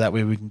enough so that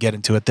way we can get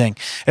into a thing.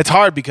 It's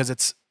hard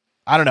because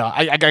I don't know.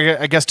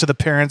 I guess to the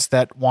parents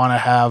that want to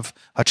have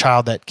a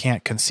child that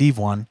can't conceive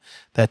one,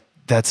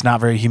 that's not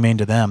very humane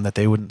to them, that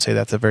they wouldn't say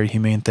that's a very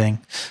humane thing.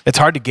 It's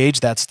hard to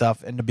gauge that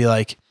stuff and to be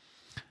like,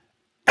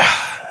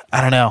 I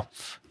don't know.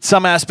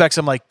 Some aspects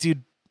I'm like,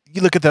 dude,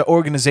 you look at the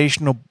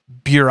organizational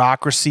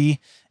bureaucracy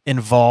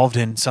involved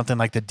in something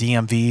like the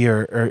DMV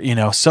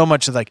or so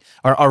much of like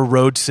our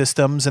road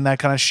systems and that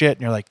kind of shit.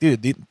 And you're like,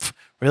 dude,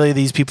 really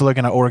these people are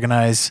going to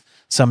organize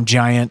some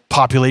giant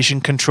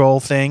population control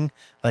thing?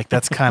 Like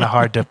that's kind of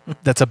hard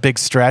that's a big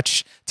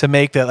stretch to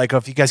make that like,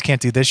 if you guys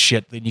can't do this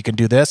shit, then you can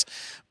do this.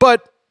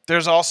 But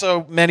there's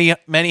also many,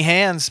 many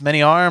hands,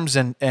 many arms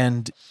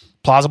and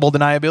plausible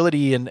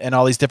deniability and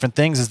all these different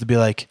things is to be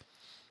like,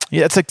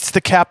 yeah, it's like it's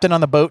the captain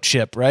on the boat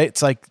ship, right?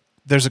 It's like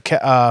there's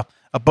a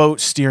boat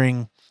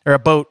steering or a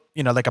boat,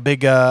 like a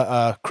big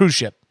cruise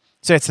ship.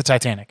 Say it's the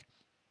Titanic,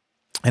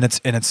 and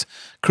it's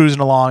cruising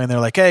along, and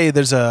they're like, hey,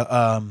 there's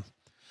a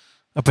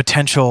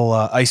potential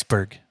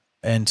iceberg,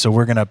 and so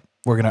we're gonna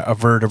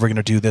avert or we're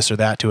gonna do this or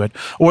that to it.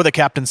 Or the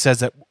captain says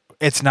that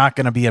it's not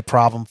gonna be a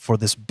problem for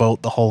this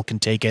boat; the hull can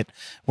take it.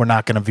 We're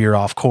not gonna veer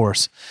off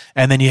course.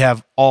 And then you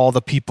have all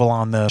the people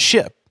on the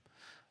ship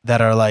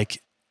that are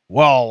like,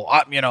 well,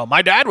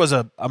 my dad was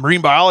a marine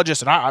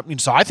biologist,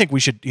 and so I think we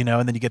should,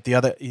 and then you get you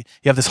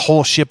have this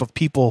whole ship of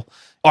people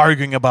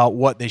arguing about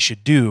what they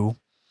should do.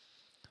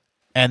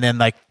 And then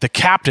like the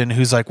captain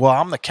who's like, well,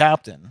 I'm the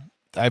captain.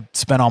 I've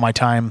spent all my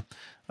time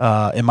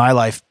in my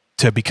life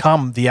to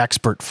become the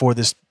expert for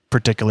this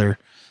particular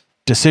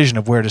decision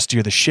of where to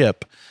steer the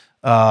ship.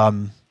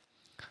 I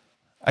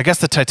guess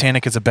the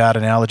Titanic is a bad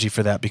analogy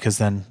for that because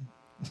then,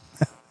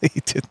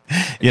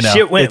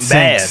 shit went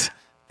bad.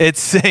 It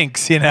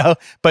sinks,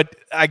 but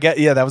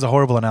that was a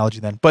horrible analogy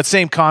then. But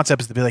same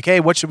concept is to be like,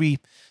 hey, what should we,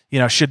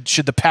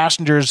 should the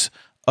passengers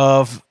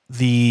of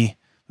the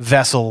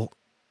vessel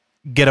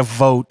get a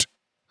vote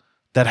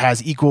that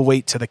has equal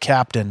weight to the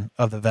captain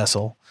of the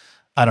vessel?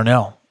 I don't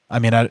know. I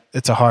mean,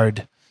 it's a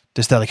hard,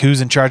 just that like who's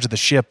in charge of the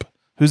ship?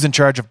 Who's in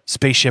charge of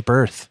Spaceship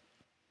Earth?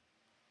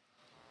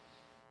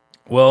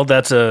 Well,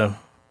 that's a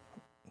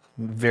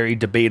very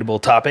debatable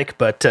topic,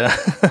 but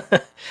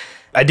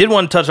I did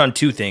want to touch on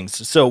two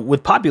things. So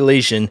with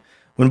population,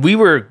 when we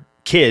were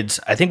kids,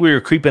 I think we were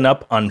creeping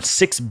up on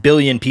 6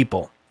 billion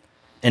people.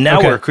 And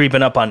now we're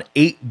creeping up on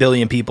 8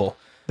 billion people.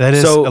 That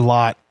is a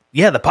lot.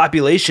 Yeah, the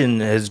population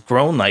has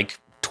grown like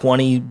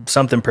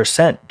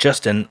 20-something%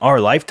 just in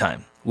our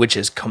lifetime, which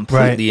is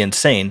completely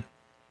insane.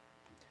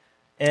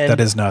 And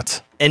that is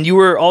nuts. And you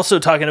were also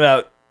talking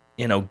about,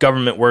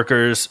 government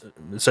workers,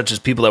 such as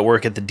people that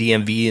work at the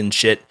DMV and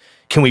shit.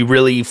 Can we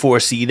really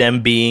foresee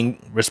them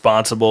being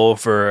responsible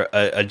for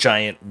a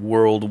giant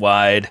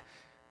worldwide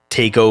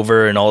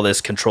takeover and all this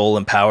control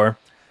and power?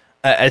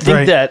 I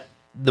think that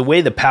the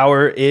way the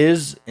power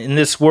is in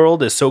this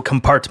world is so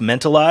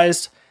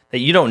compartmentalized that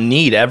you don't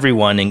need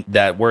everyone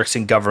that works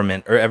in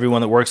government or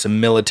everyone that works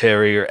in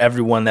military or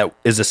everyone that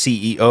is a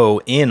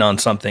CEO in on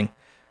something.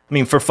 I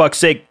mean, for fuck's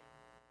sake,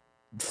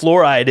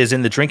 fluoride is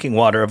in the drinking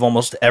water of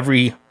almost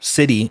every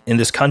city in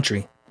this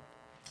country.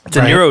 It's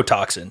a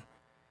neurotoxin.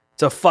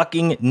 It's a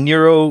fucking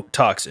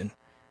neurotoxin.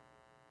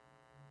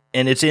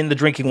 and it's in the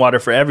drinking water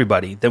for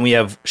everybody. Then we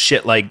have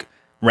shit like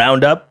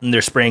Roundup, and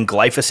they're spraying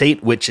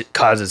glyphosate, which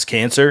causes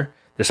cancer.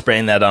 They're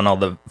spraying that on all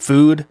the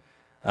food.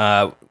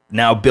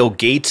 Now Bill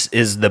Gates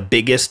is the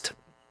biggest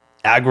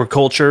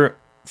agriculture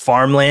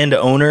farmland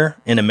owner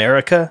in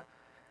America.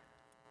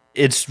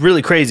 It's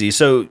really crazy.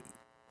 So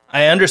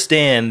I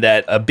understand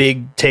that a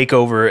big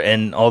takeover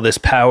and all this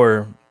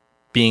power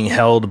being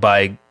held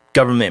by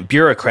government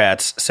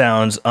bureaucrats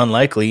sounds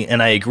unlikely,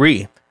 and I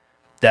agree.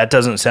 That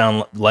doesn't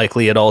sound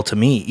likely at all to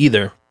me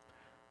either.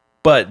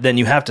 But then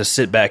you have to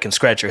sit back and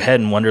scratch your head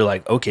and wonder,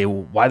 like, okay,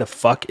 well, why the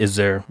fuck is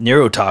there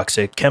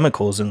neurotoxic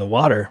chemicals in the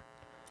water?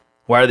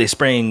 Why are they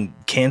spraying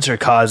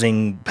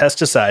cancer-causing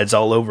pesticides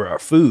all over our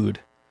food?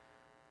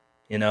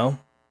 You know?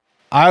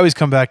 I always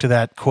come back to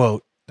that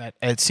quote that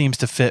it seems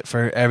to fit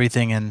for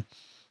everything, and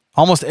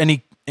almost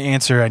any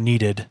answer I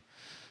needed,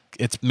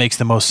 it makes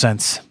the most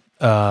sense.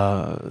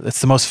 It's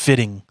the most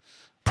fitting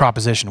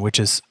proposition, which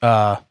is,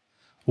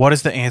 what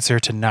is the answer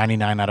to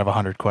 99 out of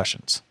 100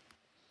 questions?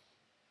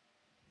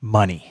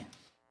 Money.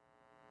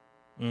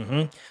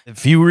 Mm-hmm.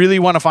 If you really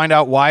want to find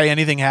out why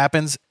anything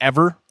happens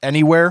ever,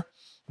 anywhere,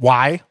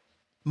 why?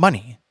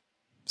 Money.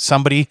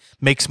 Somebody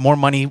makes more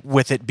money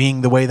with it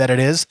being the way that it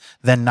is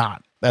than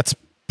not. That's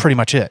pretty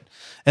much it.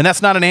 And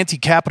that's not an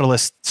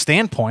anti-capitalist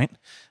standpoint.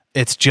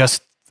 It's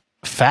just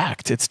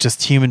fact. It's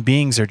just human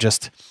beings are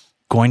just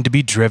going to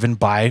be driven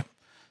by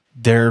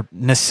their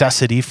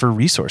necessity for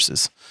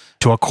resources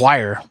to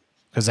acquire,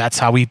 because that's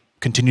how we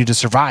continue to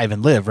survive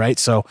and live, right?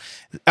 So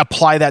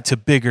apply that to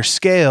bigger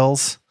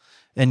scales,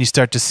 and you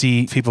start to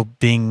see people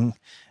being,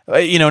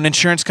 an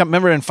insurance company.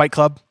 Remember in Fight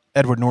Club,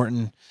 Edward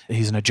Norton,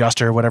 he's an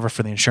adjuster or whatever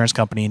for the insurance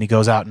company, and he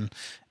goes out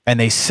and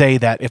they say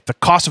that if the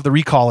cost of the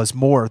recall is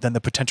more than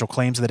the potential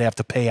claims that they have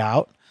to pay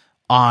out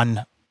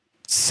on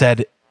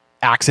said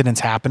accidents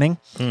happening,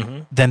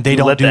 then they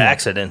don't let do the one.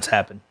 accidents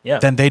happen. Yeah.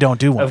 Then they don't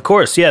do one. Of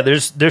course, yeah.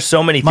 There's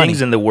so many Money.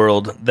 things in the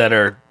world that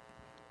are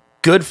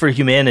good for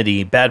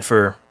humanity, bad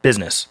for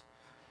business.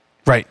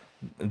 Right.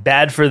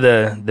 Bad for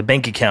the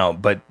bank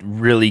account, but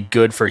really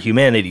good for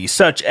humanity,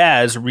 such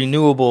as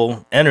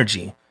renewable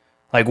energy.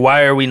 Like,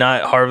 why are we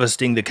not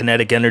harvesting the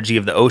kinetic energy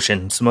of the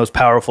ocean? It's the most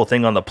powerful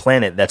thing on the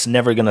planet that's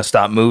never going to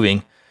stop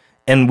moving,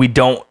 and we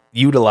don't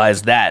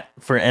utilize that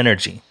for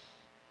energy.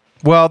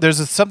 Well,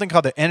 there's something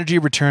called the energy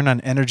return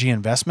on energy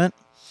investment.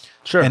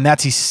 Sure. And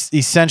that's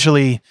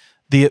essentially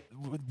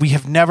we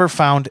have never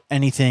found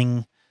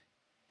anything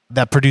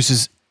that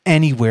produces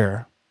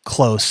anywhere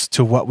close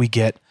to what we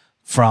get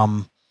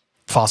from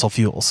fossil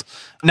fuels.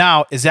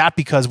 Now, is that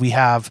because we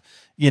have,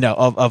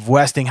 of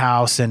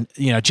Westinghouse and,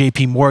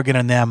 JP Morgan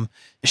and them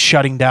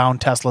shutting down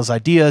Tesla's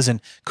ideas?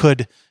 And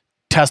could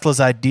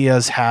Tesla's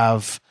ideas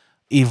have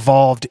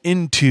evolved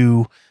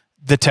into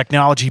the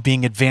technology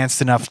being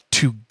advanced enough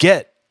to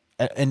get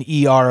an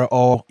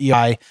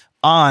EROEI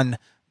on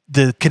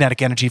the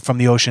kinetic energy from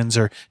the oceans,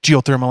 or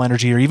geothermal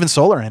energy, or even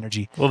solar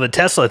energy? Well, the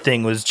Tesla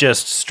thing was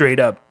just straight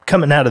up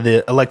coming out of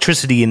the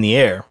electricity in the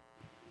air.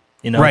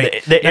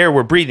 Right. The air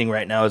we're breathing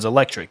right now is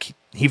electric.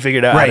 He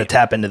figured out how to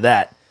tap into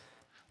that.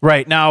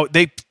 Right. Now,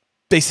 they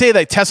say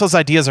that Tesla's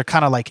ideas are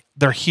kind of like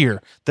they're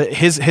here.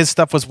 His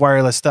stuff was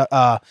wireless stuff,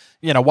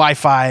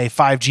 Wi-Fi,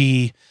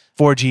 5G,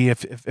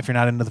 4G, if you're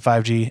not into the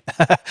 5G.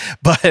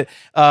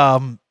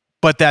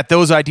 But that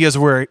those ideas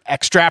were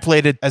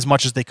extrapolated as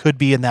much as they could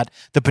be, and that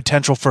the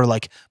potential for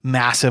like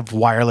massive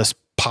wireless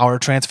power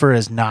transfer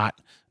is not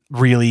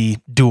really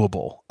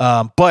doable.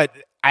 But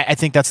I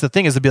think that's the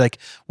thing, is to be like,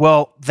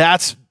 well,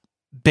 that's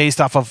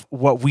based off of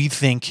what we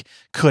think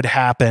could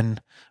happen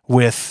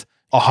with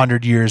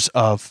 100 years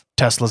of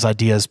Tesla's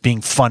ideas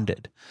being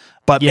funded.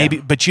 But we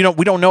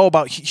don't know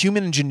about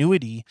human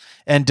ingenuity,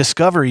 and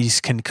discoveries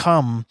can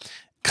come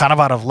kind of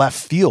out of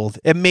left field.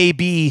 It may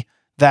be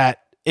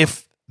that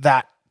if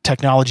that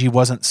technology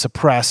wasn't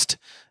suppressed,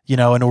 in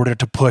order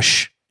to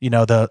push,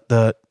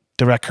 the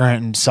direct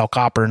current and sell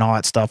copper and all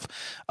that stuff,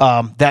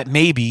 that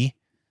maybe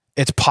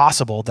it's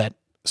possible that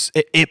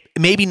it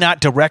maybe not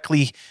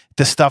directly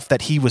the stuff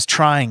that he was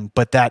trying,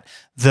 but that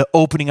the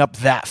opening up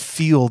that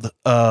field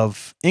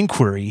of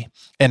inquiry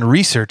and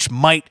research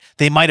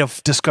they might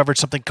have discovered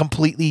something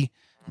completely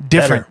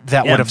different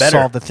that would have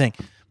solved the thing.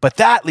 But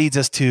that leads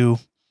us to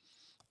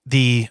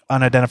the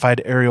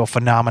unidentified aerial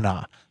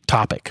phenomena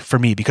topic for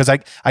me, because I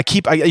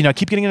keep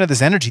getting into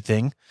this energy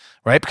thing,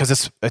 right?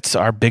 Because it's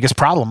our biggest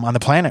problem on the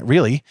planet,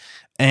 really.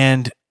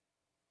 And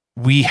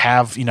we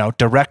have,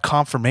 direct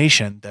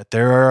confirmation that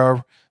there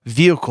are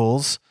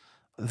vehicles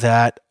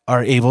that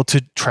are able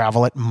to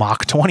travel at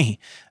Mach 20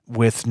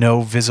 with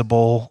no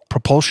visible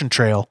propulsion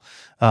trail,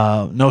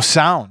 no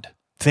sound,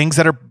 things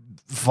that are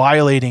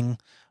violating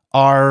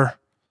our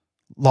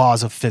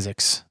laws of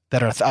physics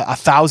that are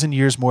 1,000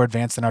 years more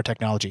advanced than our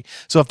technology.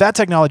 So if that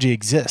technology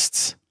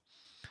exists,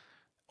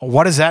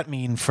 what does that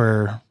mean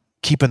for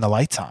keeping the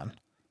lights on?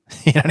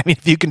 You know what I mean?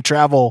 If you can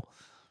travel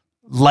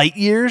light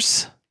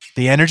years,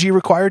 the energy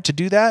required to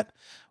do that,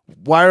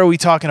 why are we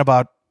talking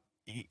about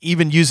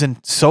even using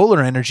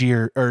solar energy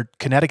or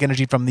kinetic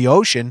energy from the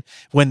ocean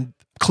when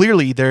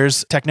clearly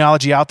there's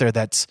technology out there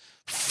that's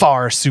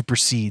far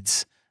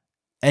supersedes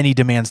any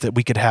demands that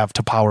we could have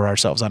to power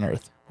ourselves on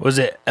Earth. Was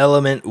it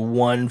Element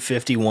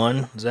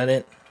 151? Is that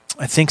it?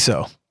 I think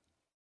so.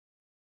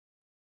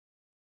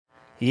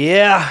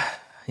 Yeah.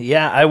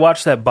 I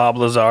watched that Bob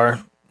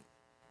Lazar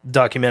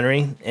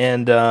documentary,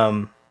 and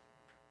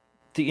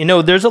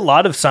there's a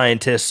lot of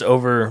scientists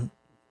over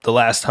the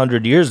last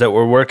 100 years that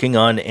were working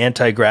on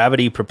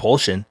anti-gravity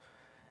propulsion.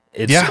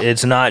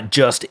 It's not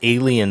just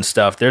alien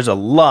stuff. There's a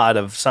lot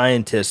of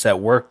scientists that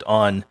worked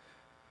on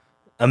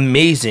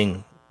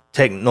amazing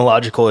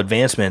technological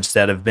advancements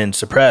that have been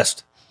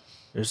suppressed.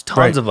 There's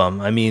tons of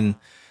them. I mean,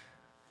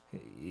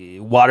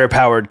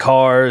 water-powered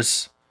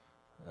cars,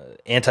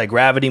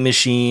 anti-gravity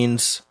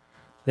machines.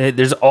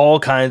 There's all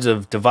kinds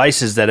of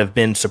devices that have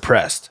been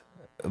suppressed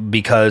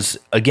because,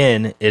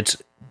 again,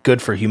 it's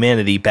good for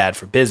humanity, bad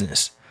for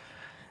business.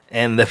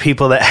 And the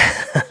people that...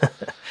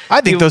 I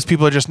think those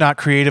people are just not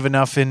creative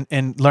enough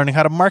in learning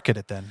how to market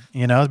it then.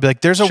 It'd be like,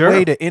 there's a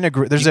way to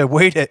integrate. There's a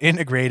way to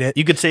integrate it.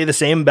 You could say the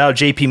same about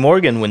J.P.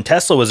 Morgan when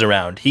Tesla was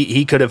around.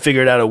 He could have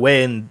figured out a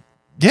way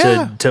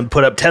to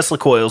put up Tesla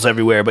coils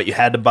everywhere, but you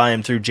had to buy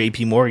them through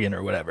J.P. Morgan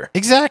or whatever.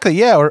 Exactly,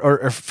 yeah,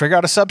 or figure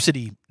out a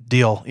subsidy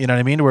deal. You know what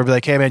I mean? Where we're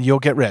like, hey man, you'll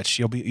get rich,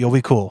 you'll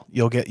be cool,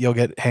 you'll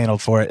get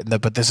handled for it.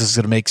 But this is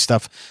going to make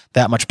stuff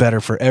that much better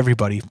for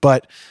everybody.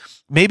 But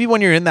maybe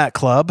when you're in that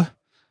club,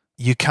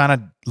 you kind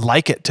of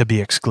like it to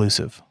be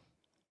exclusive.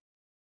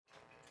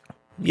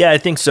 Yeah, I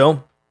think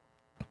so.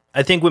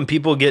 I think when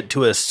people get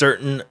to a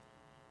certain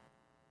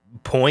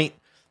point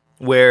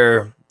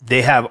where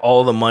they have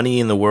all the money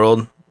in the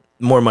world,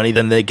 more money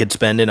than they could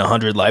spend in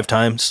 100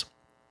 lifetimes,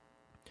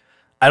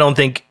 I don't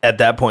think at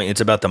that point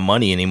it's about the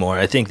money anymore.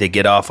 I think they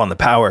get off on the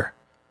power.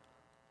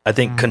 I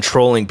think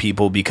controlling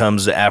people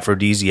becomes the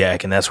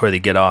aphrodisiac, and that's where they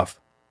get off.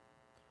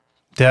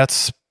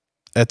 There's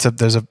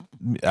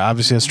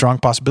obviously a strong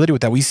possibility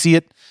with that. We see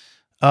it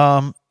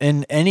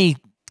in any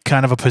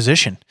kind of a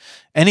position.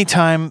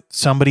 Anytime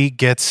somebody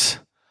gets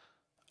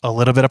a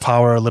little bit of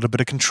power, a little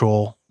bit of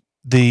control,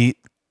 the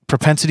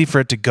propensity for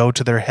it to go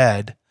to their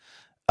head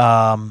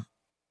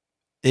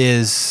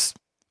is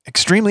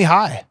extremely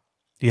high,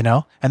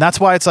 and that's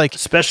why it's like,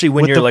 especially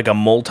when you're like a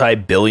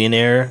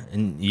multi-billionaire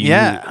and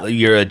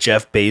you're a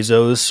Jeff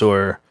Bezos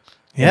or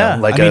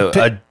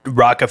a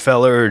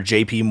Rockefeller or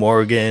J.P.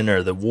 Morgan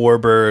or the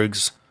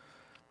Warburgs.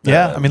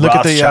 I mean, look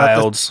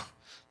Rothschilds.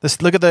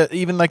 Look at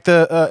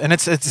and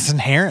it's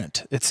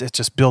inherent. It's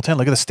just built in.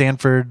 Look at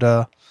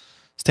the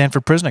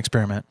Stanford prison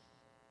experiment.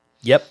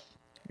 Yep.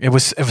 It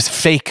was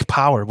fake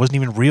power. It wasn't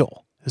even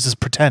real. This is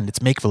pretend.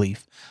 It's make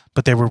believe.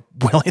 But they were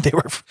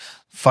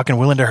fucking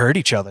willing to hurt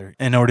each other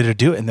in order to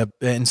do it.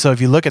 And so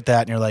if you look at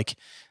that and you're like,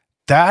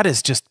 that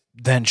is just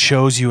then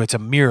shows you it's a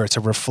mirror. It's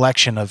a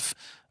reflection of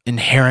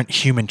inherent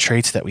human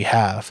traits that we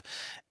have.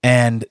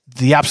 And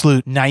the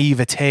absolute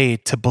naivete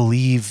to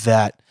believe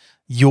that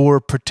your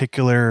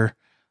particular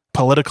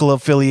political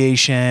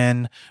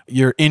affiliation,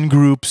 your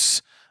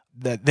in-groups,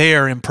 that they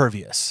are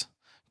impervious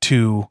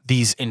to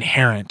these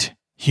inherent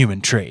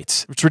human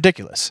traits. It's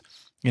ridiculous.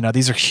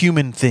 These are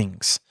human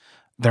things.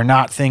 They're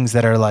not things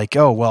that are like,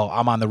 oh, well,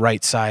 I'm on the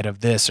right side of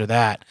this or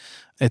that.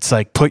 It's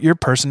like, put your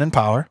person in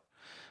power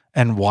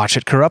and watch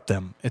it corrupt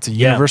them. It's a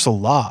universal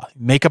law.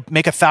 Make a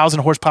 1,000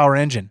 horsepower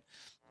engine.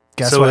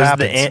 Guess what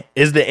happens?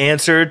 Is the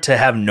answer to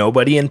have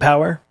nobody in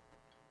power?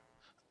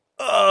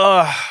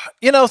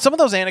 Some of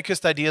those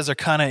anarchist ideas are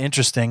kind of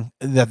interesting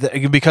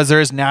because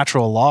there is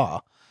natural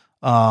law.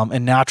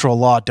 And natural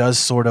law does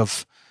sort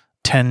of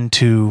tend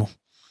to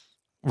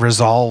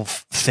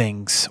resolve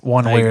things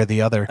one way or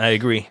the other. I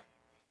agree.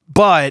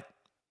 But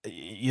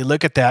you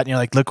look at that and you're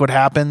like, look what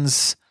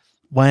happens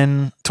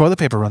when toilet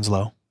paper runs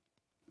low.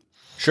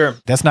 Sure.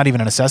 That's not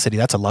even a necessity.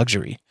 That's a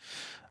luxury.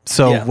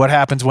 So what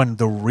happens when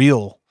the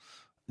real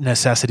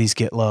necessities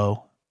get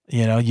low?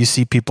 You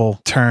see people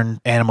turn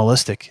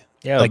animalistic.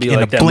 Yeah, like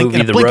in a blink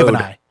of an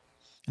eye.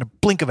 In a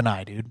blink of an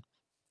eye, dude.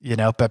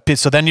 But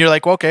so then you're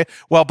like, well, okay,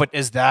 well, but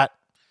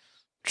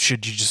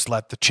should you just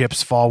let the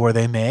chips fall where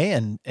they may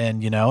and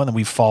then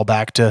we fall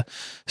back to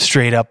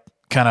straight up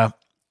kind of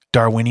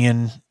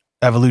Darwinian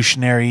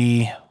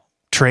evolutionary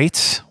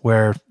traits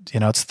where,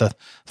 it's the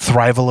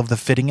thrival of the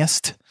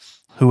fittingest.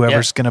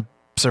 Whoever's going to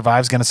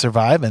survive is going to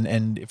survive.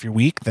 And if you're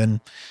weak, then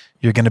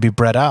you're going to be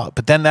bred out.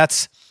 But then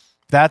that's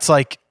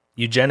like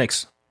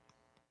eugenics.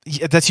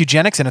 That's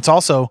eugenics. And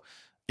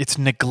it's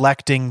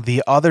neglecting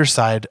the other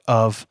side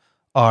of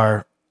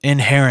our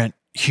inherent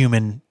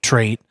human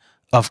trait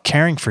of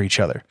caring for each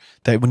other.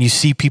 That when you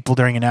see people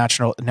during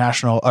natural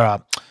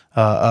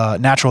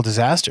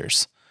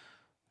disasters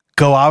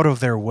go out of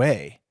their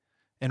way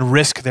and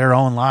risk their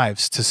own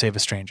lives to save a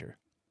stranger.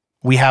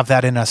 We have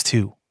that in us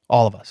too,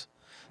 all of us.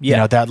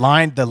 Yeah. The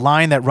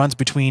line that runs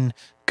between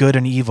good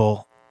and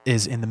evil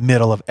is in the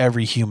middle of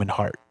every human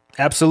heart.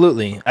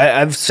 Absolutely.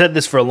 I've said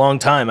this for a long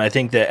time. I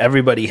think that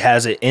everybody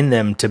has it in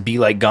them to be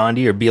like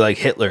Gandhi or be like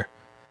Hitler.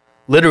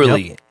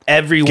 Literally,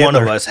 every one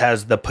of us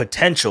has the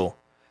potential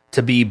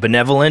to be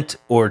benevolent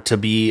or to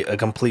be a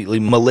completely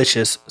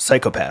malicious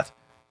psychopath.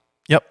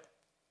 Yep.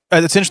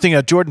 It's interesting.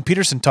 Jordan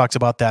Peterson talks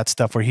about that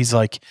stuff where he's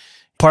like,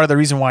 part of the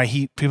reason why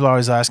people are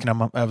always asking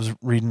him. I was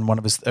reading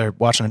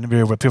watching an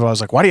interview where people are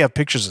always like, why do you have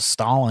pictures of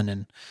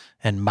Stalin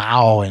and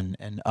Mao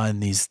and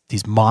these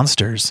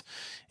monsters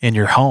in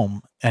your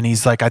home? And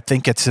he's like, I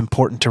think it's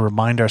important to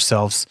remind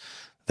ourselves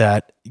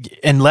that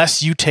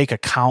unless you take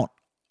account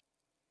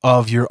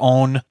of your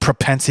own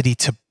propensity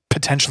to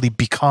potentially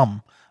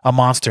become a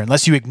monster,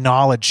 unless you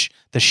acknowledge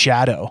the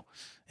shadow.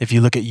 If you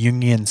look at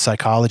Jungian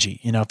psychology,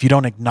 if you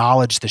don't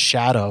acknowledge the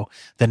shadow,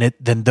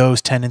 then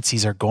those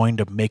tendencies are going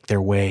to make their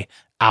way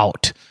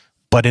out,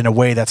 but in a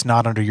way that's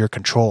not under your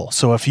control.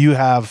 So if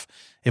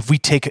we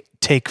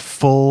take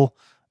full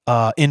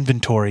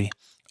inventory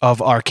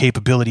of our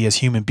capability as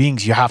human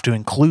beings, you have to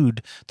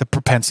include the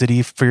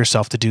propensity for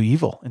yourself to do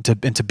evil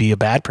and to be a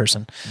bad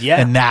person.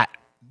 Yeah. And that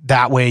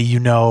way,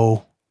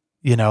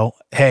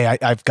 hey,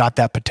 I've got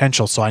that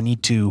potential, so I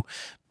need to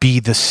be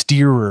the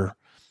steerer.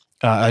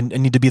 I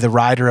need to be the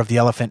rider of the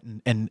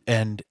elephant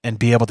and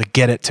be able to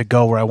get it to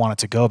go where I want it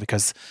to go.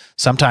 Because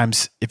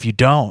sometimes if you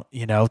don't,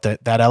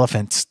 that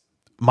elephant's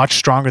much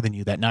stronger than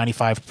you. That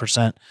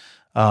 95%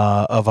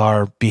 of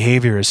our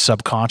behavior is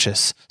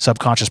subconscious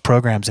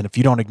programs. And if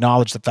you don't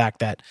acknowledge the fact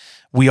that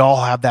we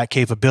all have that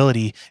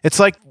capability, it's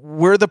like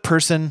we're the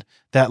person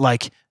that,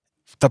 like,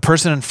 the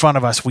person in front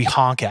of us we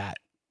honk at.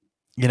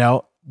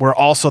 We're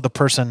also the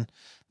person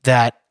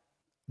that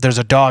there's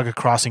a dog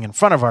crossing in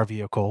front of our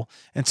vehicle,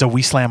 and so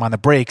we slam on the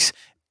brakes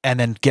and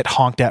then get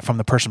honked at from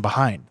the person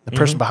behind. The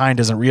person behind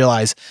doesn't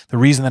realize the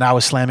reason that I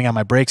was slamming on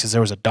my brakes is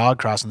there was a dog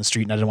crossing the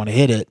street and I didn't want to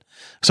hit it.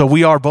 So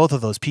we are both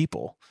of those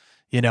people,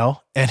 and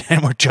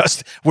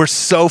we're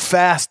so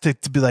fast to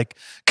be like,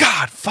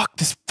 God, fuck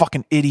this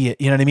fucking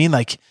idiot. You know what I mean?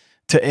 Like,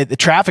 the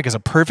traffic is a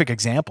perfect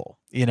example,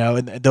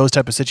 in those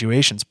type of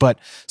situations. But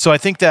so I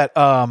think that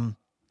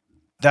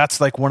that's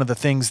like one of the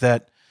things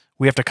that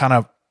we have to kind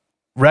of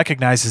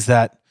recognize is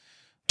that,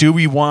 do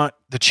we want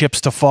the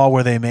chips to fall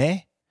where they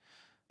may?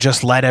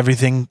 Just let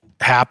everything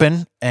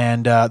happen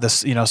and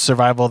this,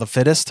 survival of the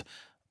fittest.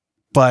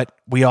 But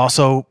we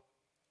also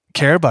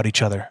care about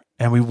each other,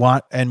 and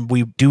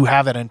we do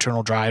have that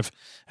internal drive,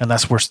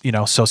 unless we're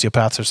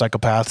sociopaths or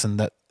psychopaths,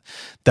 and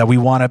that we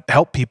want to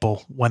help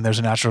people when there's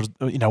a natural,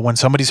 when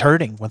somebody's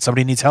hurting, when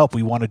somebody needs help,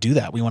 we want to do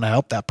that. We want to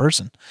help that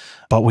person.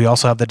 But we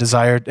also have the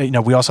desire,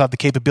 we also have the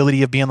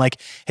capability of being like,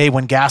 hey,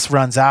 when gas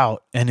runs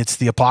out and it's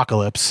the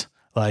apocalypse,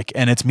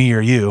 and it's me or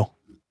you,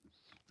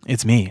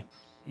 it's me.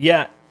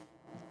 Yeah.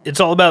 It's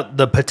all about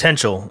the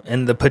potential,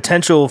 and the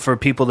potential for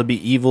people to be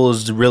evil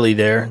is really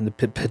there. The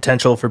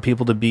potential for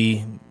people to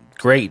be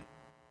great,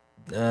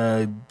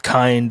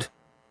 kind,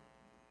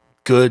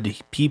 good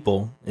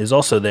people is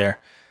also there.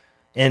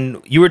 And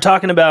you were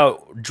talking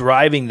about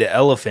driving the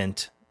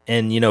elephant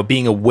and,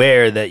 being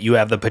aware that you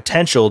have the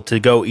potential to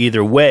go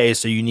either way.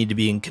 So you need to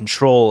be in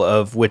control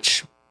of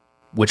which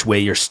way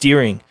you're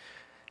steering.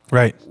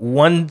 Right.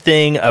 One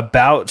thing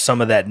about some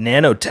of that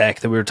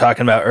nanotech that we were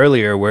talking about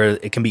earlier, where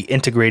it can be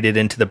integrated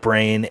into the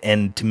brain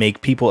and to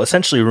make people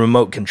essentially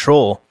remote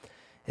control,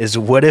 is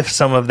what if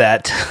some of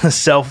that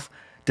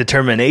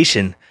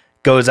self-determination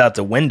goes out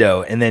the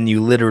window, and then you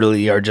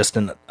literally are just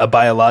a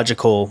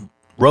biological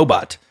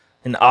robot,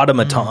 an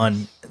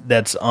automaton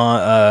that's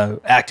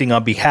acting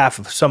on behalf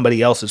of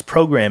somebody else's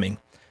programming.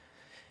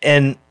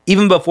 And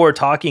even before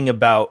talking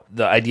about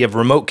the idea of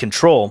remote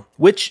control,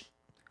 which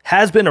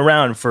has been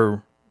around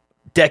for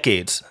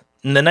decades.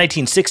 In the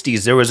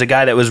 1960s, there was a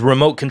guy that was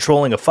remote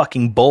controlling a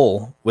fucking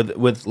bull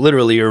with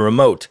literally a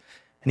remote.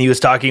 And he was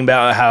talking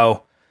about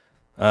how,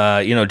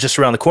 just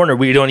around the corner,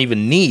 we don't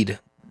even need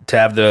to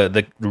have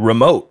the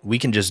remote. We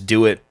can just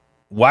do it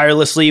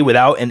wirelessly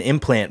without an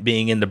implant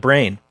being in the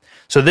brain.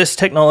 So this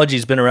technology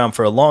has been around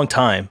for a long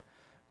time,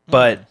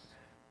 but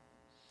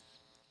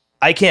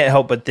I can't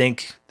help but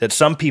think that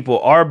some people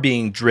are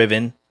being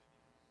driven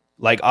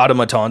like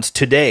automatons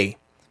today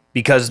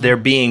because they're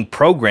being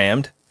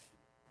programmed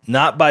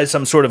not by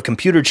some sort of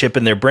computer chip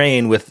in their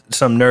brain with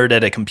some nerd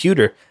at a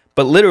computer,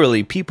 but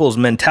literally people's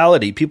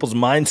mentality, people's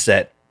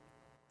mindset,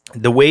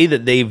 the way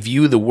that they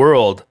view the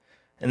world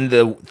and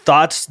the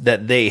thoughts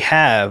that they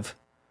have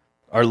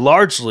are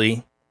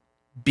largely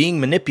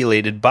being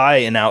manipulated by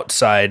an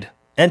outside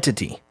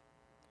entity.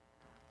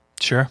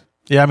 Sure.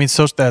 Yeah, I mean,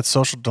 that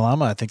Social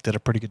Dilemma, I think, did a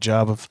pretty good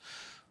job of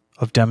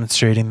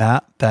demonstrating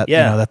that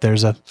that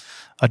there's a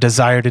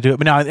desire to do it.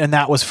 But now, and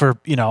that was for,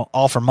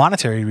 all for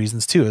monetary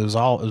reasons too. It was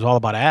all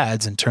about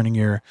ads and turning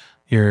your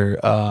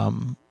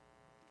data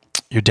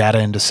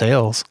into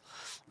sales.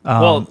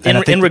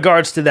 In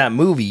regards to that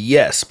movie,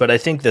 yes, but I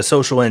think the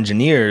social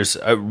engineers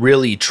are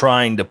really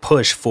trying to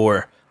push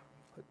for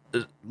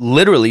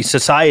literally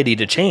society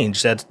to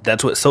change.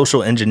 That's what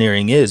social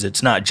engineering is.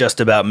 It's not just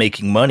about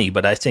making money,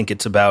 but I think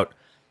it's about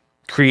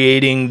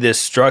creating this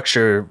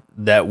structure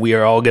that we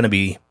are all going to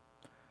be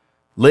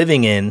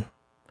living in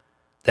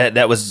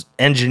that was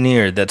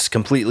engineered, that's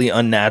completely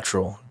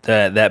unnatural,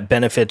 that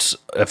benefits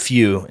a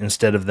few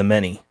instead of the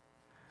many.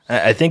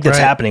 I think that's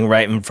happening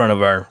right in front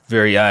of our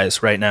very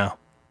eyes right now.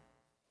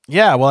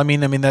 Yeah, well, I mean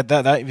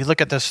that if you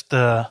look at this,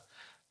 the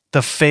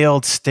the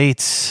failed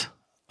states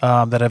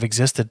that have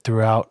existed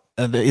throughout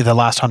the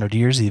last 100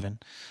 years even.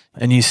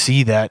 And you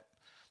see that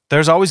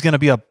there's always going to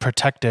be a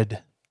protected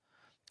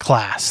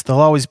class.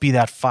 There'll always be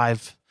that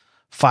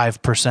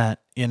 5%,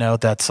 you know,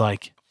 that's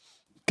like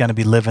going to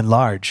be living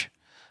large,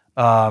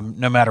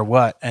 no matter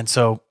what. And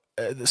so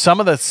some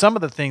of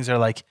the things are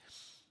like,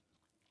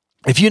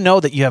 if you know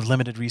that you have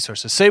limited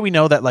resources, say we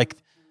know that, like,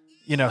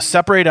 you know,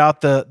 separate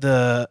out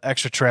the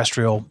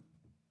extraterrestrial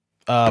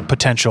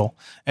potential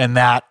and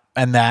that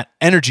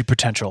energy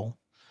potential,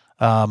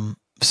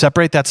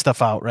 separate that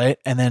stuff out, right?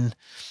 And then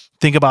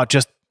think about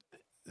just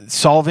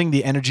solving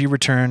the energy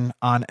return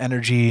on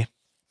energy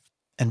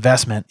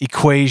investment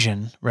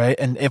equation, right?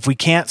 And if we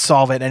can't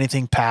solve it,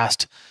 anything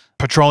past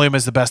petroleum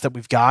is the best that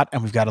we've got,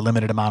 and we've got a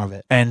limited amount of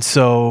it. And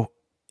so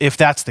if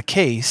that's the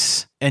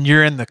case and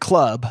you're in the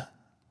club,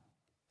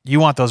 you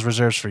want those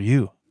reserves for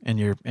you in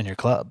your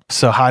club.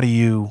 So how do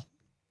you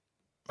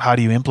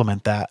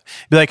implement that?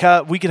 Be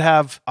like, we could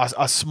have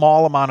a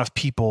small amount of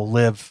people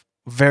live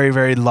very,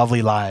 very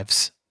lovely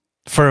lives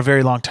for a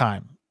very long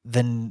time.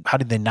 Then how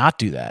did they not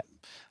do that?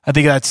 I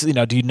think that's, you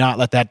know, do you not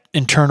let that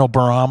internal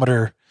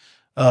barometer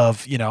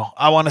of, you know,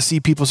 I want to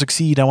see people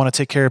succeed. I want to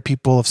take care of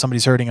people. If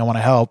somebody's hurting, I want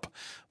to help.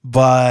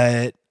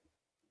 But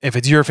if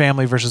it's your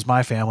family versus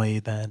my family,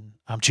 then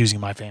I'm choosing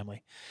my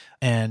family.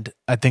 And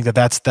I think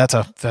that's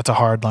a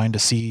hard line to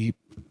see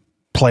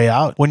play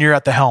out when you're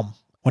at the helm.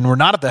 When we're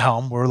not at the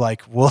helm, we're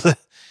like, well,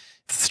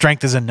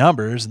 strength is in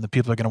numbers, and the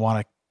people are going to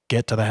want to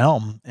get to the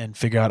helm and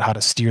figure out how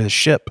to steer the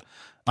ship.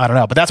 I don't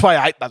know, but that's why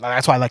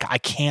I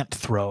can't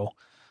throw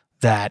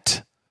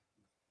that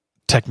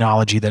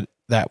technology that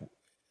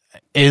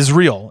is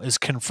real, is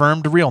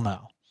confirmed real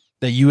now.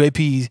 The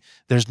UAP,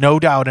 there's no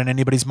doubt in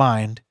anybody's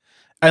mind,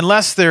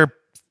 unless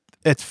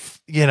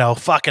it's, you know,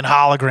 fucking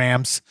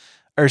holograms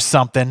or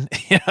something,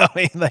 you know, I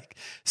mean, like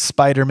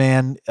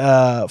Spider-Man,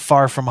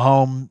 Far From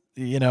Home,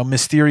 you know,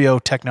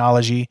 Mysterio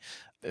technology.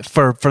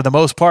 For the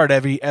most part,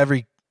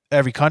 every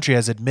country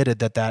has admitted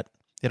that,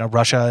 you know,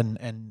 Russia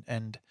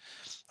and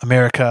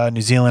America,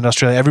 New Zealand,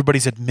 Australia,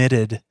 everybody's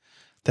admitted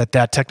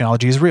that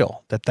technology is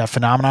real, that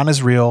phenomenon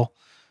is real.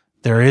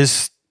 There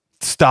is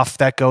stuff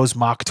that goes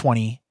Mach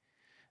 20,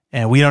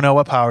 and we don't know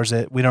what powers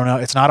it. We don't know.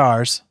 It's not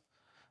ours.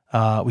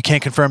 We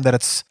can't confirm that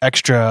it's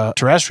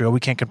extraterrestrial. We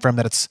can't confirm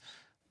that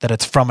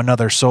it's from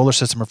another solar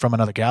system or from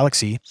another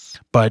galaxy,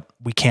 but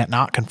we can't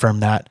not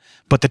confirm that.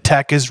 But the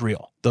tech is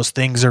real. Those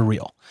things are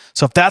real.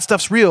 So if that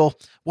stuff's real,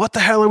 what the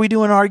hell are we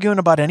doing arguing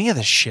about any of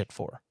this shit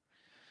for?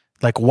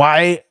 Like,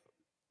 why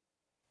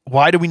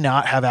do we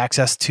not have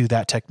access to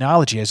that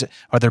technology?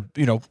 Are there,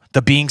 you know,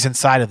 the beings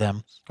inside of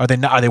them? Are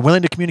they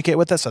willing to communicate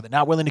with us? Are they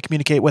not willing to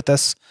communicate with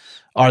us?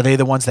 Are they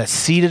the ones that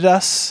seeded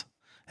us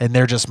and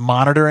they're just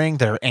monitoring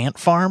their ant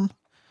farm?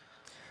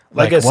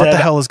 Like, what the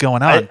hell is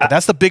going on? But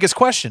that's the biggest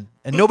question,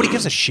 and nobody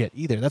gives a shit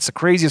either. That's the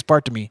craziest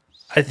part to me.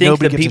 I think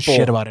nobody gives a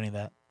shit about any of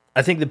that.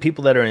 I think the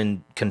people that are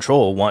in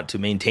control want to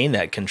maintain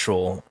that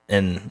control,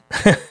 and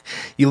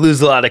you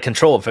lose a lot of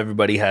control if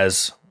everybody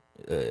has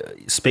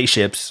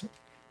spaceships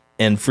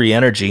and free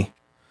energy,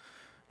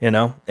 you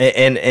know,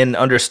 and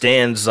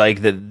understands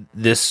like that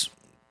this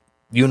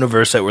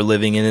universe that we're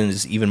living in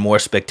is even more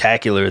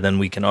spectacular than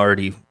we can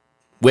already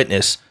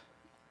witness.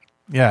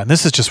 Yeah, and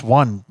this is just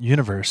one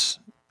universe.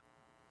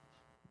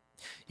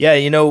 Yeah,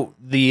 you know,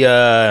 the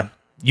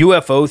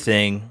UFO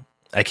thing,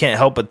 I can't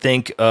help but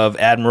think of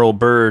Admiral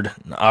Byrd,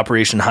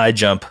 Operation High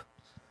Jump,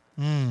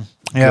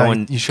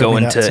 going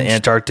to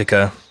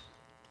Antarctica.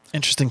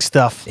 Interesting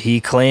stuff. He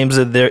claims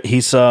that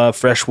he saw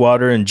fresh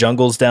water and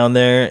jungles down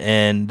there,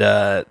 and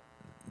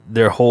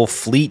their whole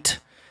fleet,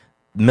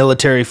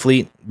 military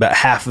fleet, about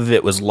half of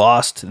it was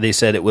lost. They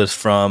said it was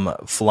from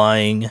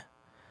flying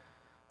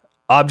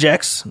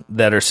objects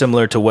that are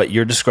similar to what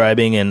you're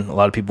describing, and a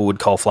lot of people would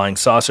call flying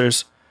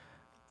saucers.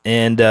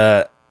 And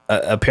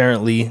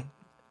apparently,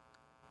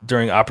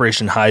 during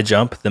Operation High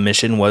Jump, the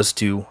mission was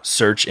to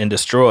search and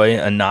destroy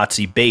a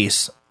Nazi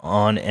base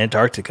on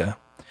Antarctica.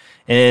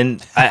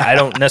 And I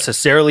don't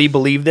necessarily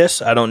believe this.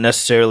 I don't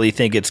necessarily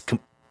think it's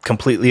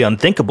completely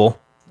unthinkable.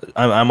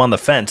 I'm on the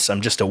fence.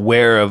 I'm just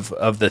aware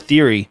of the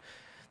theory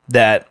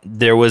that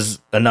there was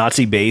a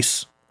Nazi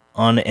base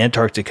on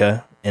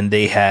Antarctica, and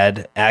they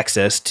had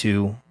access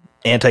to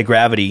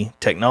anti-gravity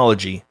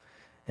technology.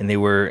 And they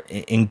were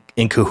in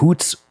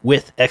cahoots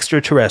with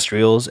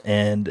extraterrestrials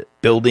and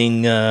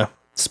building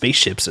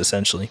spaceships,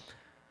 essentially.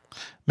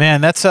 Man,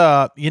 that's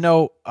you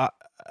know,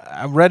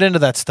 I read into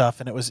that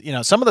stuff, and it was, you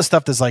know, some of the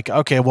stuff is like,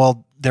 okay,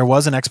 well, there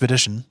was an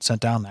expedition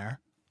sent down there,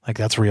 like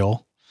that's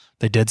real.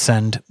 They did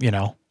send, you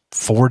know,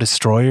 4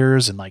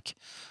 destroyers and like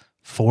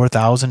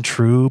 4,000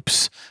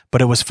 troops,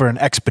 but it was for an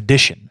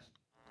expedition,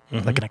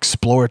 like an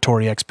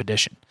exploratory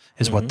expedition,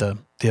 is what the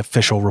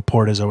official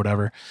report is or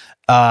whatever.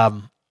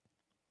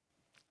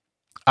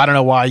 I don't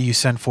know why you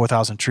send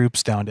 4,000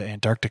 troops down to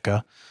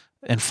Antarctica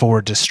and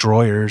 4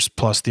 destroyers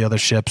plus the other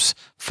ships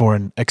for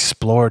an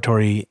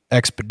exploratory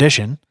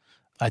expedition.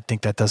 I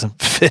think that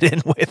doesn't fit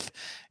in with,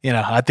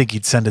 I think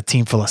you'd send a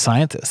team full of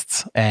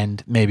scientists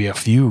and maybe a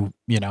few,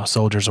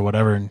 soldiers or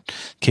whatever in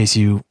case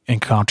you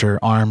encounter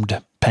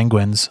armed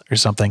penguins or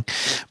something.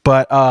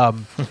 But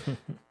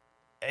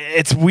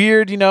it's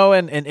weird,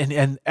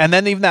 and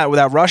then even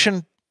that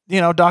Russian,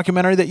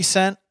 documentary that you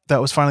sent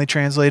that was finally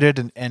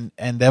translated and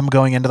them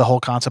going into the whole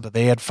concept that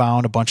they had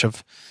found a bunch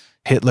of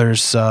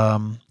Hitler's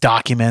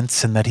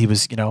documents and that he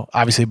was,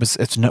 obviously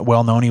it's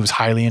well known he was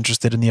highly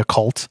interested in the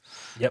occult.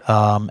 Yep.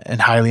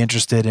 And highly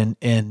interested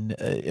in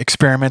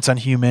experiments on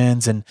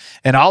humans and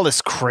all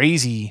this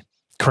crazy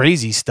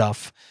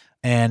stuff.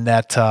 And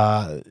that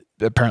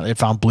apparently it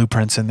found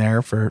blueprints in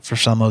there for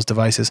some of those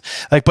devices.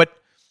 But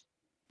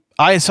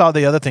I saw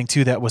the other thing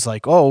too that was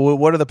like, oh,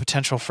 what are the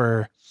potential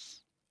for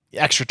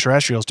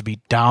extraterrestrials to be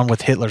down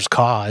with Hitler's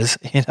cause?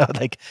 And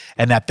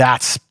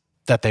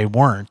that they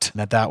weren't.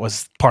 And that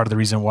was part of the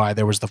reason why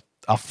there was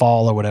a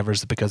fall or whatever,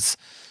 is because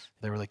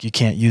they were like, you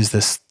can't use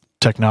this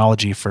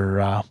technology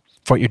for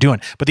what you're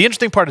doing. But the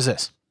interesting part is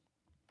this,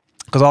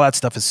 because all that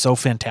stuff is so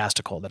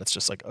fantastical that it's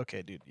just like,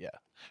 okay, dude, yeah,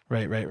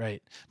 right.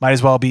 Might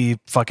as well be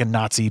fucking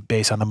Nazi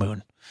base on the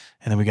moon.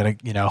 And then we gotta,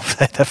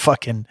 that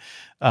fucking,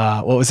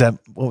 what was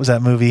that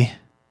movie?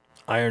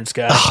 Iron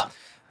Sky.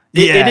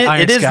 Yeah,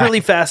 it is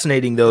really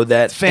fascinating though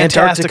that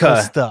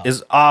Antarctica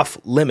is off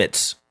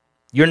limits.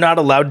 You're not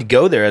allowed to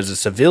go there as a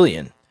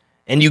civilian,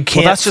 and you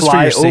can't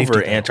fly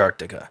over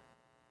Antarctica.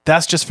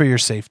 That's just for your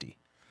safety.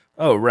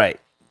 Oh, right.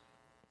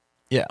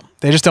 Yeah,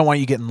 they just don't want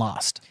you getting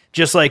lost.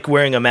 Just like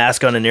wearing a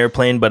mask on an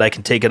airplane, but I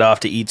can take it off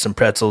to eat some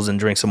pretzels and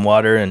drink some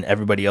water, and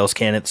everybody else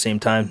can at the same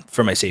time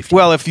for my safety.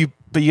 Well,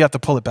 but you have to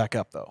pull it back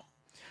up though.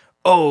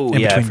 Oh,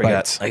 yeah, I forgot.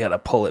 Bites. I got to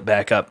pull it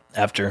back up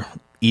after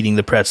eating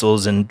the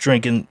pretzels and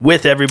drinking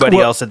with everybody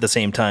else at the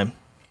same time.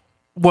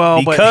 Well,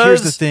 because but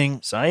here's the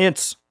thing.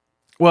 Science.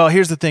 Well,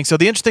 here's the thing. So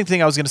the interesting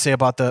thing I was going to say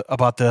about the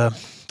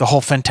whole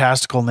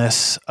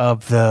fantasticalness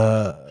of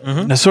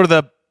the sort of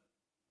the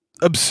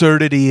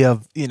absurdity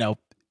of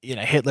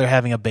Hitler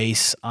having a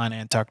base on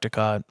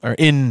Antarctica or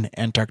in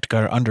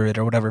Antarctica or under it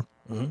or whatever,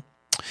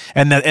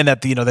 and that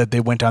that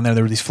they went down there.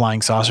 There were these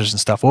flying saucers and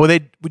stuff. Well,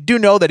 we do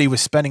know that he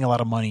was spending a lot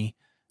of money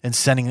and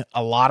sending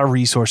a lot of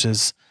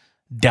resources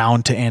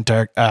down to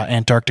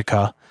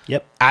Antarctica.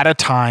 Yep. At a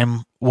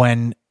time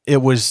when it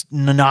was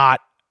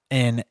not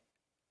in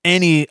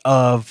any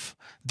of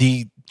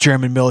the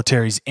German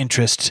military's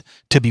interest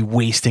to be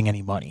wasting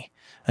any money.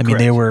 I mean,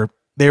 Correct.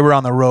 they were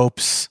on the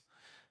ropes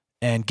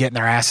and getting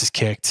their asses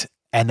kicked,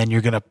 and then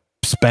you're gonna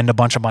spend a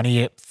bunch of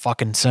money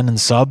fucking sending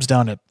subs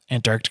down to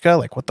Antarctica.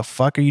 Like, what the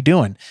fuck are you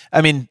doing?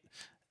 I mean,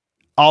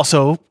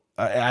 also,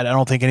 I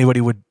don't think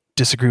anybody would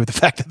disagree with the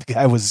fact that the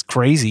guy was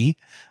crazy,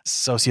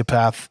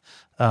 sociopath,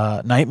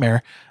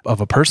 nightmare of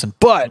a person.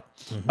 But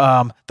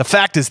the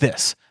fact is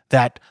this,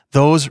 that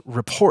those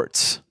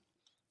reports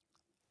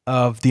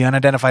of the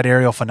unidentified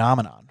aerial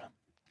phenomenon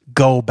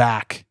go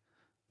back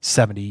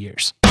 70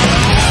 years.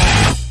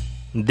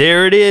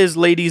 There it is,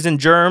 ladies and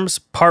germs,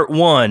 part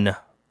 1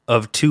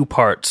 of 2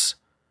 parts.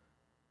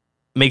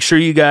 Make sure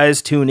you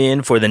guys tune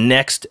in for the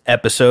next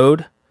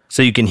episode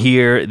so you can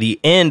hear the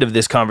end of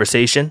this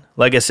conversation.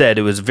 Like I said,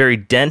 it was very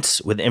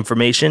dense with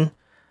information,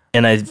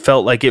 and I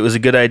felt like it was a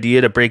good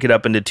idea to break it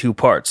up into 2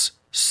 parts.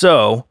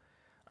 So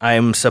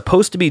I'm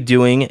supposed to be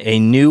doing a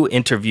new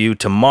interview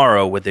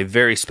tomorrow with a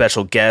very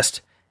special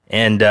guest,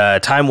 and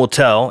time will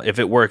tell if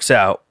it works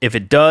out. If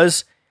it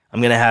does,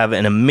 I'm going to have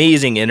an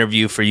amazing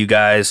interview for you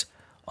guys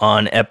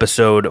on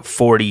episode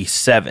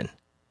 47.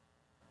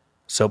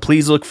 So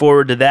please look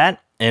forward to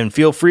that, and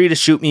feel free to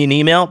shoot me an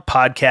email,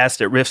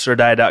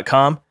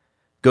 podcast@riffsordie.com.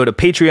 Go to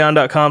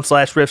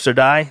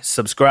patreon.com/riffsordie.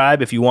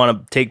 Subscribe if you want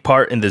to take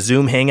part in the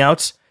Zoom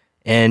hangouts,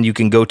 and you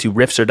can go to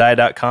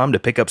riffsordie.com to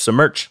pick up some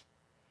merch.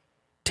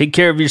 Take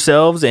care of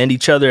yourselves and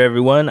each other,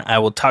 everyone. I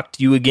will talk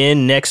to you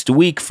again next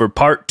week for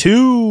part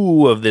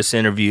 2 of this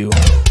interview.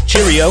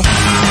 Cheerio.